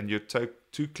perspective and you're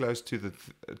too close to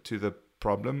the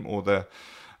problem or the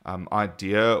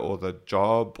idea or the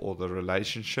job or the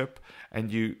relationship,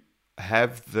 and you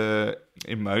have the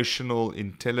emotional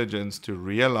intelligence to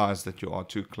realize that you are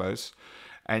too close,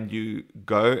 and you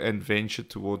go and venture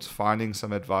towards finding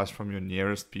some advice from your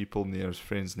nearest people, nearest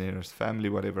friends, nearest family,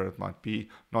 whatever it might be,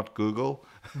 not Google,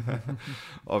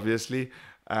 obviously,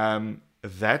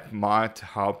 that might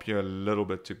help you a little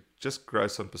bit to just grow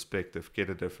some perspective, get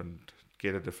a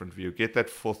different view, get that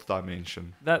fourth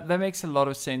dimension. That makes a lot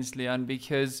of sense, Leon,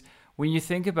 because when you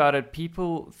think about it,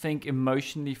 people think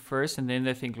emotionally first and then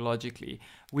they think logically.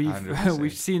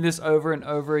 We've seen this over and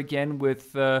over again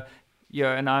with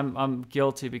and I'm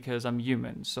guilty because I'm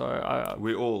human. So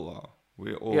we all are.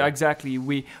 Yeah, exactly.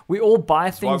 We all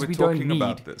buy things we don't need.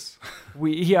 About this.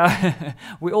 we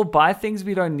all buy things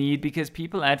we don't need because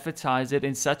people advertise it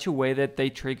in such a way that they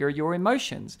trigger your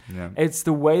emotions. Yeah. It's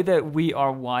the way that we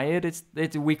are wired.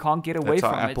 We can't get away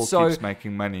from Apple it. So keeps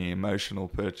making money, emotional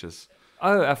purchase.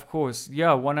 Oh, of course. Yeah,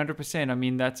 100%. I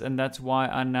mean, that's why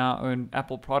I now own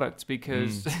Apple products,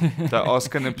 because they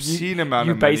ask an obscene amount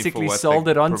you of money basically for what sold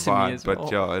they it on provide, to me as well.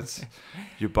 But yeah, it's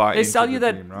you buy they into sell you the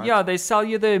that dream, right? Yeah, they sell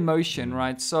you the emotion,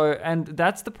 right? So, and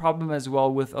that's the problem as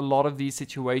well with a lot of these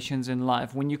situations in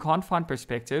life. When you can't find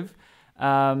perspective,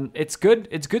 it's good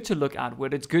to look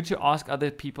outward. It's good to ask other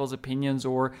people's opinions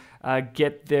or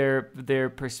get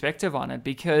their perspective on it,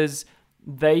 because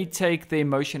they take the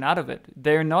emotion out of it.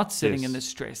 They're not sitting Yes. in the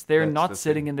stress. They're That's not the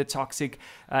sitting thing. in the toxic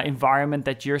environment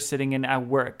that you're sitting in at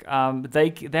work.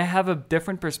 They have a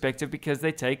different perspective because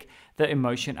they take the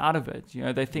emotion out of it.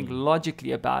 They think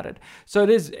logically about it. So it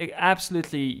is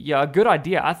absolutely a good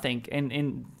idea, I think,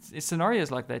 in scenarios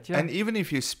like that. Yeah. And even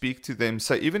if you speak to them,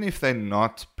 so even if they're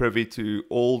not privy to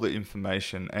all the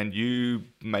information and you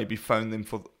maybe phone them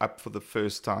up for the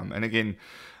first time, and again,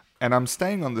 and I'm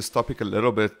staying on this topic a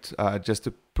little bit, just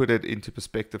to put it into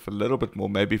perspective a little bit more,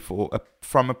 maybe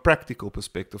from a practical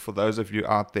perspective, for those of you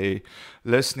out there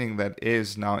listening that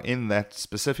is now in that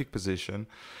specific position,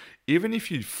 even if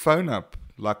you phone up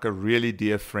like a really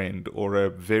dear friend or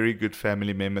a very good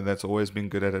family member that's always been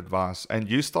good at advice, and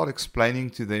you start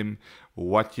explaining to them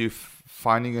what you're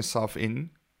finding yourself in,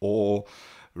 or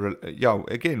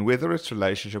again, whether it's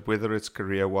relationship, whether it's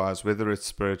career-wise, whether it's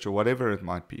spiritual, whatever it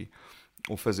might be,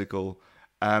 or physical,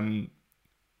 and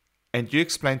you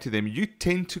explain to them, you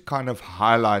tend to kind of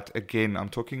highlight, again, I'm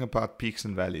talking about peaks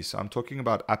and valleys, so I'm talking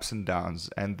about ups and downs,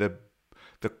 and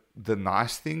the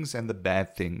nice things and the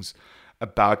bad things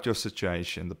about your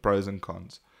situation, the pros and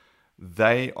cons.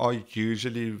 They are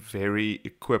usually very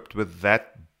equipped with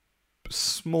that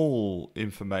small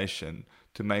information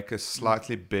to make a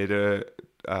slightly better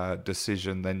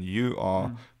decision than you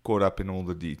are caught up in all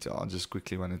the detail. I just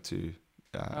quickly wanted to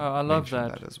I love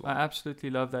that. as well. I absolutely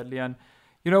love that, Leon.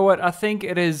 You know what? I think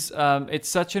it is. It's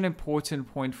such an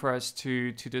important point for us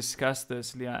to discuss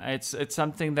this, Leon. It's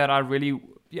something that I really,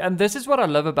 and this is what I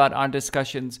love about our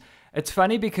discussions. It's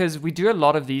funny because we do a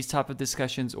lot of these type of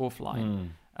discussions offline.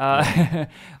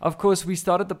 Of course, we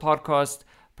started the podcast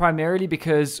primarily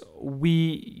because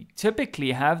we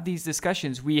typically have these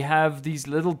discussions. We have these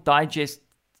little digest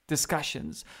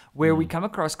discussions where we come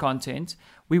across content.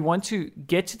 We want to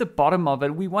get to the bottom of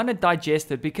it. We want to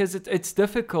digest it because it's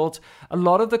difficult. A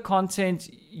lot of the content,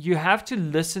 you have to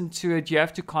listen to it. You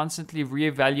have to constantly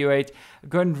reevaluate,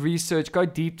 go and research, go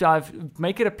deep dive,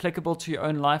 make it applicable to your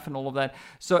own life and all of that.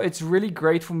 So it's really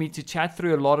great for me to chat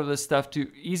through a lot of this stuff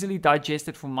to easily digest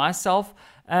it for myself.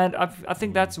 And I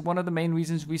think that's one of the main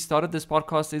reasons we started this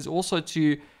podcast, is also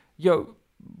to,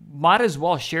 might as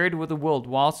well share it with the world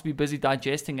whilst we're busy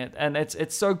digesting it. And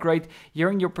it's so great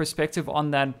hearing your perspective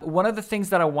on that. One of the things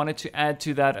that I wanted to add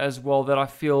to that as well, that I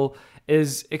feel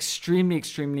is extremely,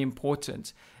 extremely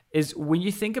important, is when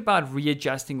you think about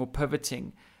readjusting or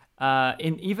pivoting,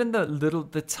 in even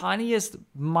the tiniest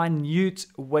minute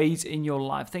ways in your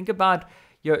life. Think about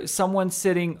someone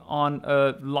sitting on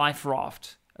a life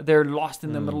raft. They're lost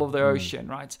in the middle of the ocean,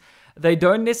 right? They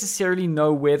don't necessarily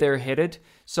know where they're headed.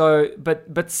 So,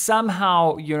 but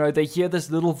somehow, they hear this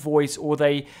little voice, or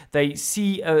they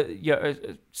see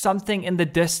something in the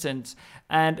distance,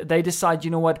 and they decide,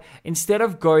 what, instead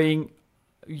of going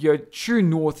true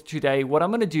north today, what I'm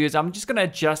going to do is I'm just going to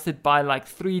adjust it by like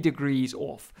 3 degrees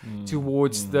off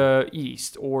towards the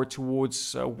east or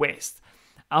towards west.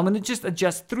 I'm going to just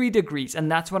adjust 3 degrees, and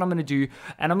that's what I'm going to do.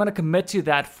 And I'm going to commit to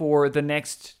that for the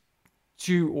next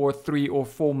 2 or 3 or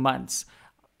 4 months.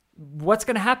 What's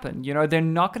going to happen? They're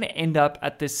not going to end up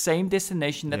at the same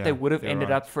destination that they would have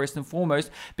ended up first and foremost,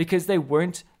 because they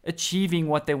weren't achieving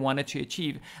what they wanted to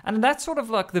achieve. And that's sort of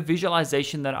like the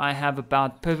visualization that I have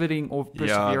about pivoting or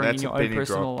persevering in your own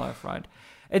personal life, right?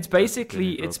 It's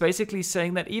basically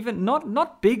saying that even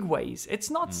not big ways. It's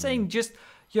not saying just,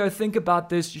 think about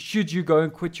this. Should you go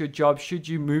and quit your job? Should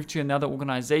you move to another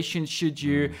organization? Should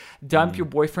you dump your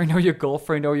boyfriend or your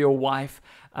girlfriend or your wife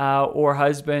or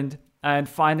husband and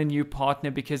find a new partner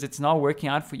because it's not working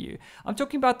out for you? I'm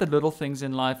talking about the little things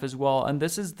in life as well. And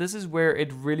this is where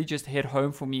it really just hit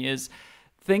home for me, is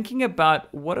thinking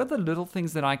about what are the little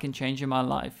things that I can change in my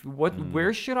life?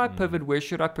 Where should I pivot? Where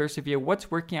should I persevere? What's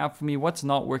working out for me? What's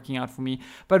not working out for me?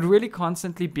 But really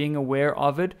constantly being aware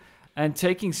of it and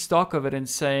taking stock of it and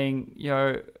saying,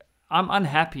 I'm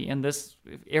unhappy in this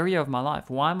area of my life.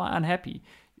 Why am I unhappy?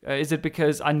 Is it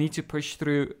because I need to push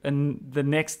through the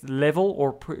next level,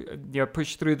 or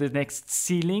push through the next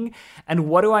ceiling? And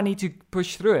what do I need to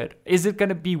push through it? Is it going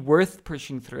to be worth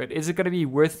pushing through it? Is it going to be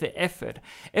worth the effort?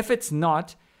 If it's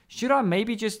not, should I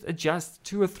maybe just adjust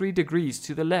 2 or 3 degrees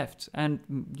to the left? And,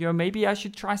 maybe I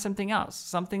should try something else,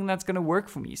 something that's going to work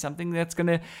for me, something that's going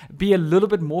to be a little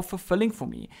bit more fulfilling for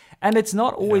me. And it's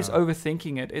not always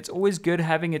overthinking it. It's always good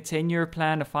having a 10-year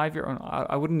plan, a 5-year.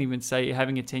 I wouldn't even say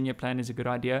having a 10-year plan is a good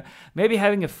idea. Maybe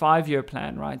having a 5-year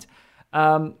plan, right?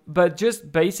 But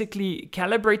just basically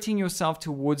calibrating yourself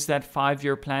towards that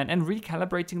 5-year plan and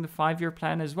recalibrating the 5-year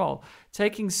plan as well.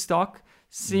 Taking stock,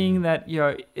 seeing that,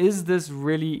 is this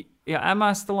really, am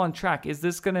I still on track? Is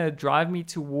this going to drive me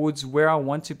towards where I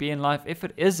want to be in life? If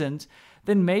it isn't,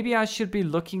 then maybe I should be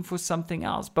looking for something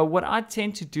else. But what I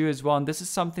tend to do as well, and this is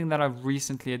something that I've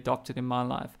recently adopted in my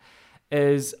life,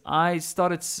 is I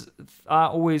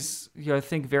always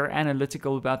think very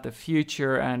analytical about the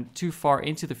future and too far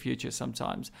into the future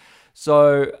sometimes.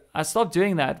 So I stopped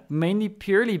doing that, mainly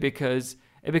purely because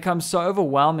it becomes so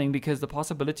overwhelming because the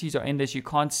possibilities are endless. You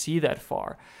can't see that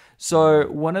far. So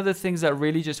one of the things that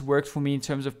really just worked for me in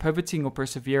terms of pivoting or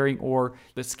persevering or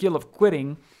the skill of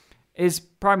quitting is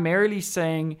primarily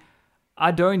saying,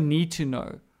 I don't need to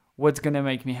know what's going to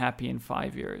make me happy in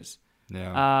 5 years.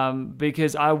 Yeah.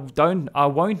 Because I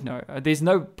won't know. There's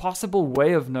no possible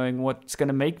way of knowing what's going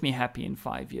to make me happy in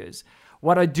 5 years.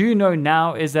 What I do know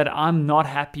now is that I'm not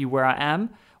happy where I am.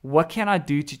 What can I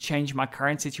do to change my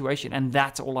current situation? And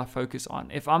that's all I focus on.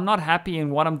 If I'm not happy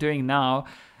in what I'm doing now,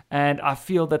 and I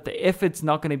feel that the effort's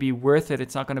not going to be worth it,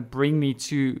 it's not going to bring me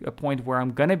to a point where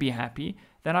I'm going to be happy,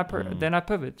 then I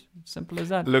pivot. Simple as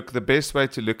that. Look, the best way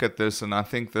to look at this, and I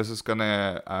think this is going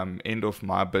to end off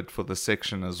my bit for the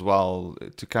section as well,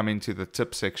 to come into the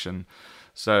tip section.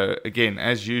 So again,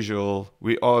 as usual,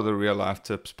 we are the Real Life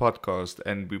Tips podcast,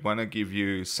 and we want to give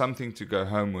you something to go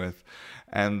home with.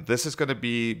 And this is going to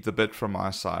be the bit from my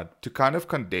side to kind of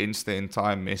condense the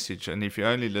entire message. And if you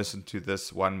only listen to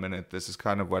this 1 minute, this is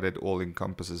kind of what it all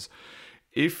encompasses.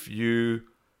 If you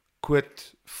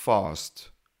quit fast,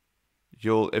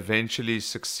 you'll eventually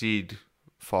succeed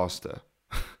faster.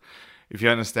 If you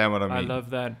understand what I mean. I love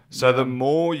that. So the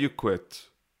more you quit,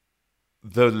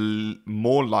 the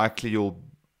more likely you'll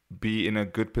be in a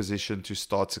good position to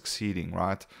start succeeding,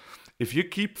 right? If you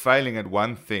keep failing at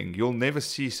one thing, you'll never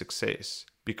see success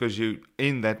because you're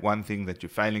in that one thing that you're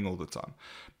failing all the time.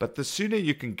 But the sooner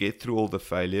you can get through all the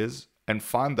failures and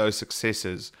find those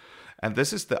successes, and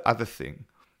this is the other thing,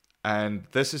 and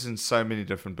this is in so many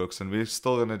different books, and we're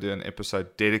still going to do an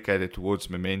episode dedicated towards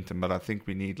momentum, but I think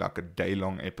we need like a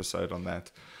day-long episode on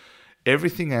that.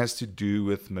 Everything has to do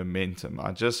with momentum.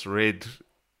 I just read,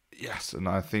 yes, and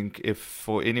I think if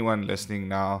for anyone listening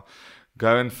now,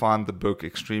 go and find the book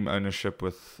Extreme Ownership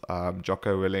with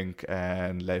Jocko Willink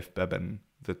and Leif Babin,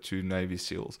 the two Navy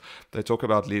SEALs. They talk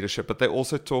about leadership, but they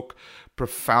also talk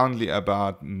profoundly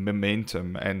about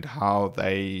momentum and how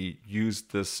they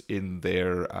used this in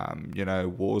their,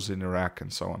 wars in Iraq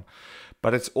and so on.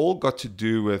 But it's all got to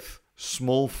do with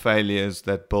small failures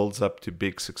that builds up to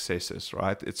big successes,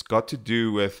 right? It's got to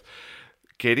do with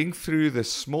getting through the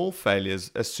small failures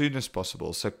as soon as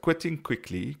possible. So quitting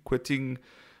quickly,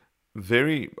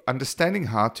 understanding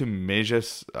how to measure,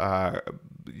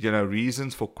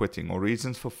 reasons for quitting or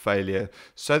reasons for failure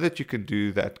so that you can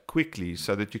do that quickly,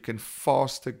 so that you can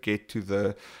faster get to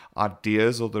the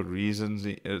ideas or the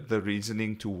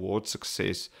reasoning towards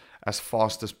success as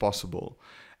fast as possible.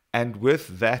 And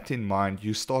with that in mind,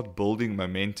 you start building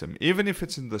momentum, even if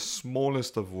it's in the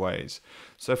smallest of ways.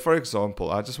 So, for example,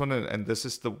 I just want to, and this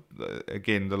is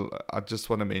I just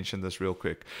want to mention this real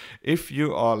quick. If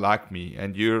you are like me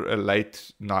and you're a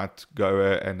late night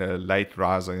goer and a late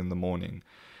riser in the morning,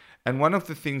 and one of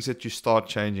the things that you start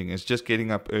changing is just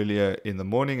getting up earlier in the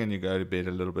morning and you go to bed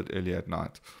a little bit earlier at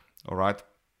night, all right?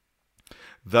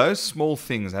 Those small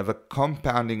things have a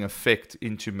compounding effect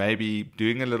into maybe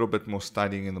doing a little bit more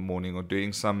studying in the morning, or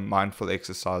doing some mindful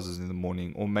exercises in the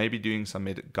morning, or maybe doing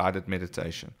some guided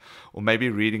meditation, or maybe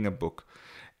reading a book.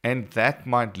 And that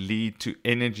might lead to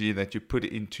energy that you put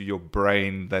into your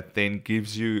brain that then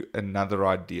gives you another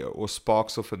idea or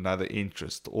sparks off another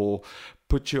interest or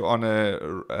put you on a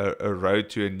road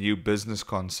to a new business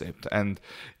concept. And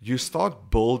you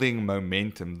start building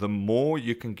momentum. The more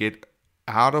you can get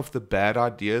out of the bad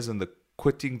ideas and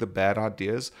quitting the bad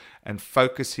ideas and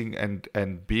focusing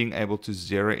and being able to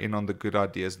zero in on the good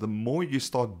ideas, the more you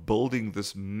start building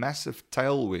this massive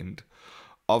tailwind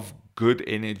of good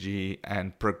energy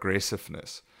and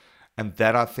progressiveness. And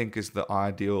that, I think, is the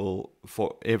ideal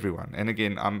for everyone. And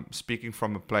again, I'm speaking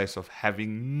from a place of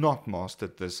having not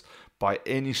mastered this by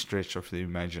any stretch of the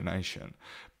imagination.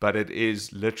 But it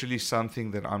is literally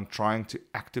something that I'm trying to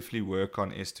actively work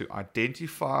on, is to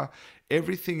identify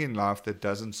everything in life that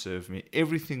doesn't serve me,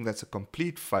 everything that's a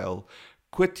complete fail,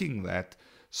 quitting that,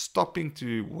 stopping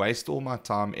to waste all my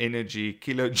time, energy,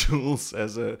 kilojoules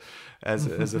as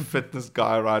a fitness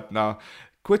guy right now,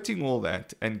 quitting all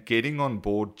that and getting on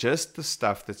board just the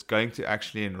stuff that's going to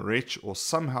actually enrich or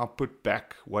somehow put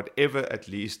back whatever at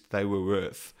least they were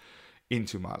worth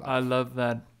into my life. I love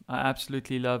that. I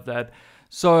absolutely love that.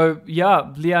 So yeah,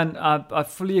 Leon, I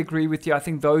fully agree with you. I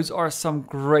think those are some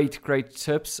great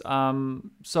tips.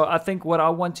 So I think what I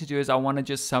want to do is I want to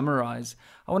just summarize.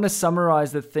 I want to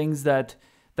summarize the things that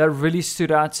really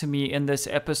stood out to me in this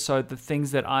episode, the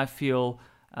things that I feel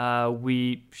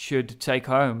we should take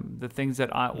home. The things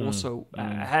that I also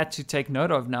had to take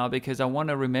note of now, because I want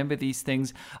to remember these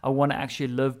things. I want to actually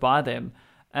live by them.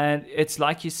 And it's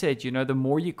like you said, you know, the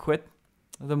more you quit,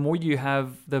 the more you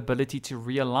have the ability to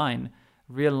realign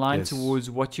Yes. towards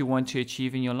what you want to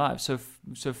achieve in your life. So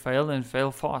fail and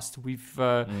fail fast.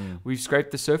 We've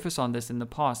scraped the surface on this in the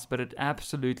past, but it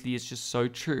absolutely is just so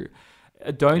true.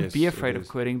 Don't Yes, be it afraid of is.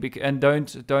 quitting, and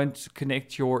don't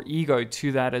connect your ego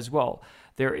to that as well.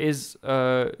 There is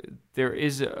a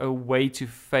way to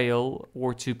fail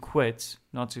or to quit,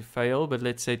 not to fail, but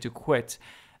let's say to quit,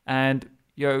 and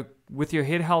with your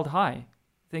head held high,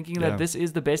 thinking Yeah. that this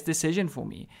is the best decision for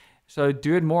me. So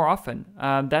do it more often.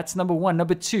 That's number one.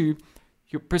 Number two,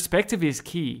 your perspective is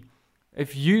key.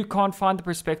 If you can't find the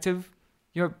perspective,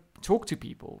 talk to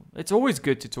people. It's always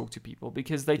good to talk to people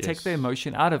because they take the Yes.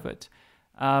 emotion out of it.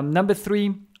 Number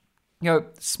three,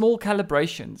 small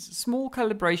calibrations. Small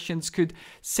calibrations could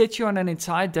set you on an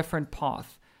entire different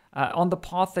path. On the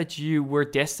path that you were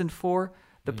destined for,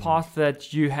 the path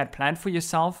that you had planned for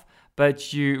yourself,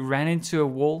 but you ran into a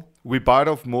wall. We bite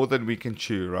off more than we can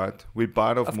chew, right? We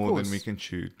bite off Of more course. than we can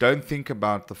chew. Don't think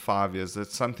about the 5 years.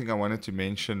 That's something I wanted to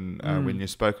mention when you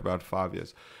spoke about 5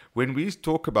 years. When we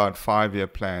talk about 5-year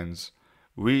plans,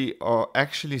 we are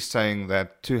actually saying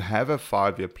that to have a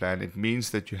 5-year plan, it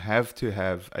means that you have to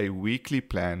have a weekly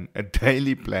plan, a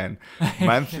daily plan,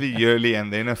 monthly, yearly,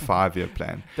 and then a 5-year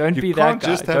plan. Don't You be can't that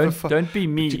guy. just have a Don't be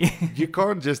me. You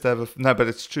can't just have no, but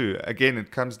it's true. Again,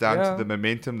 it comes down Yeah. to the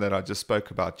momentum that I just spoke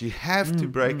about. You have to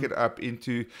break it up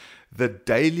into the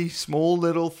daily small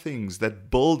little things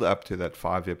that build up to that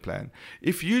 5-year plan.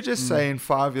 If you just say in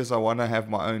 5 years, I want to have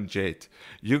my own jet,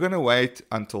 you're going to wait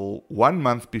until 1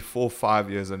 month before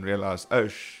 5 years and realize, oh,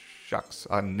 shucks,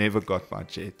 I never got my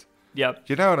jet. Yep.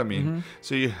 You know what I mean?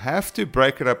 So you have to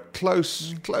break it up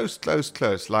close,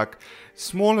 like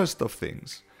smallest of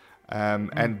things,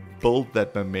 and build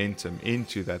that momentum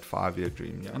into that 5-year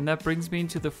dream. Yeah. And that brings me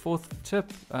into the fourth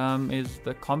tip, is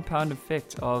the compound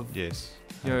effect of Yes.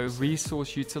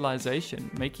 resource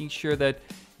utilization, making sure that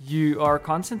you are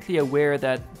constantly aware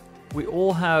that we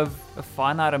all have a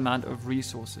finite amount of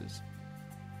resources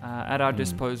at our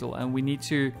disposal, and we need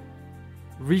to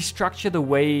restructure the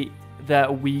way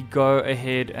that we go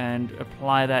ahead and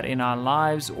apply that in our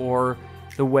lives, or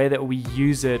the way that we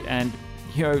use it, and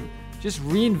just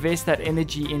reinvest that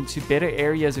energy into better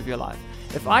areas of your life.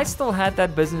 If I still had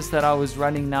that business that I was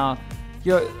running now,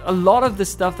 a lot of the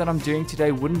stuff that I'm doing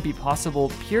today wouldn't be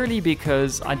possible purely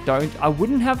because I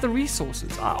wouldn't have the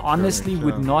resources. I honestly Correct,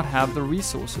 would yeah. not have the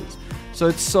resources. So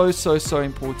it's so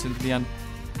important, Leon.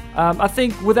 I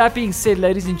think with that being said,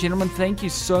 ladies and gentlemen, thank you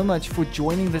so much for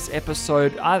joining this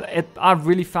episode. I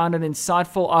really found it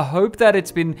insightful. I hope that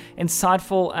it's been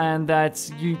insightful and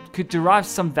that you could derive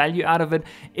some value out of it.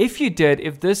 If you did,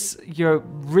 if this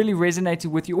really resonated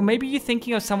with you, or maybe you're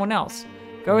thinking of someone else,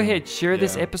 go ahead, share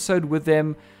this Yeah. episode with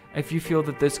them if you feel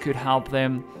that this could help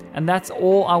them. And that's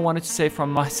all I wanted to say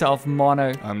from myself,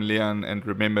 Mono. I'm Leon, and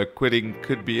remember, quitting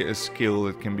could be a skill,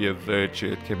 it can be a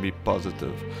virtue, it can be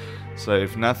positive. So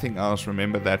if nothing else,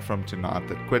 remember that from tonight,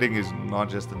 that quitting is not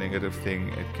just a negative thing,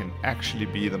 it can actually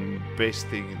be the best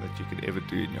thing that you could ever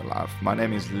do in your life. My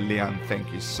name is Leon,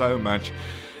 thank you so much.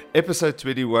 Episode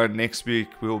 21, next week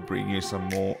we'll bring you some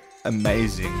more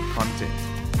amazing content.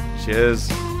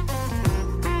 Cheers.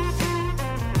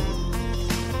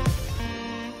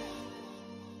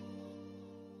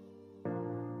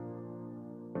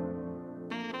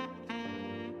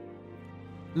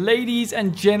 Ladies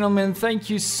and gentlemen, thank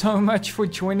you so much for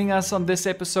joining us on this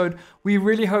episode. We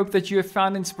really hope that you have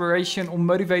found inspiration or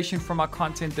motivation from our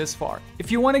content this far.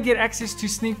 If you want to get access to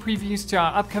sneak previews to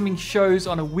our upcoming shows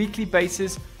on a weekly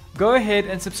basis, go ahead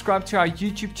and subscribe to our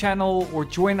YouTube channel or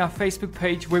join our Facebook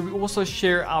page, where we also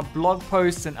share our blog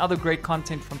posts and other great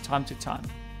content from time to time.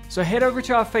 So head over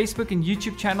to our Facebook and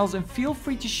YouTube channels and feel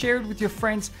free to share it with your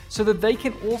friends so that they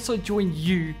can also join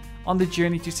you on the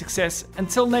journey to success.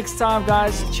 Until next time,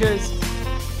 guys, cheers.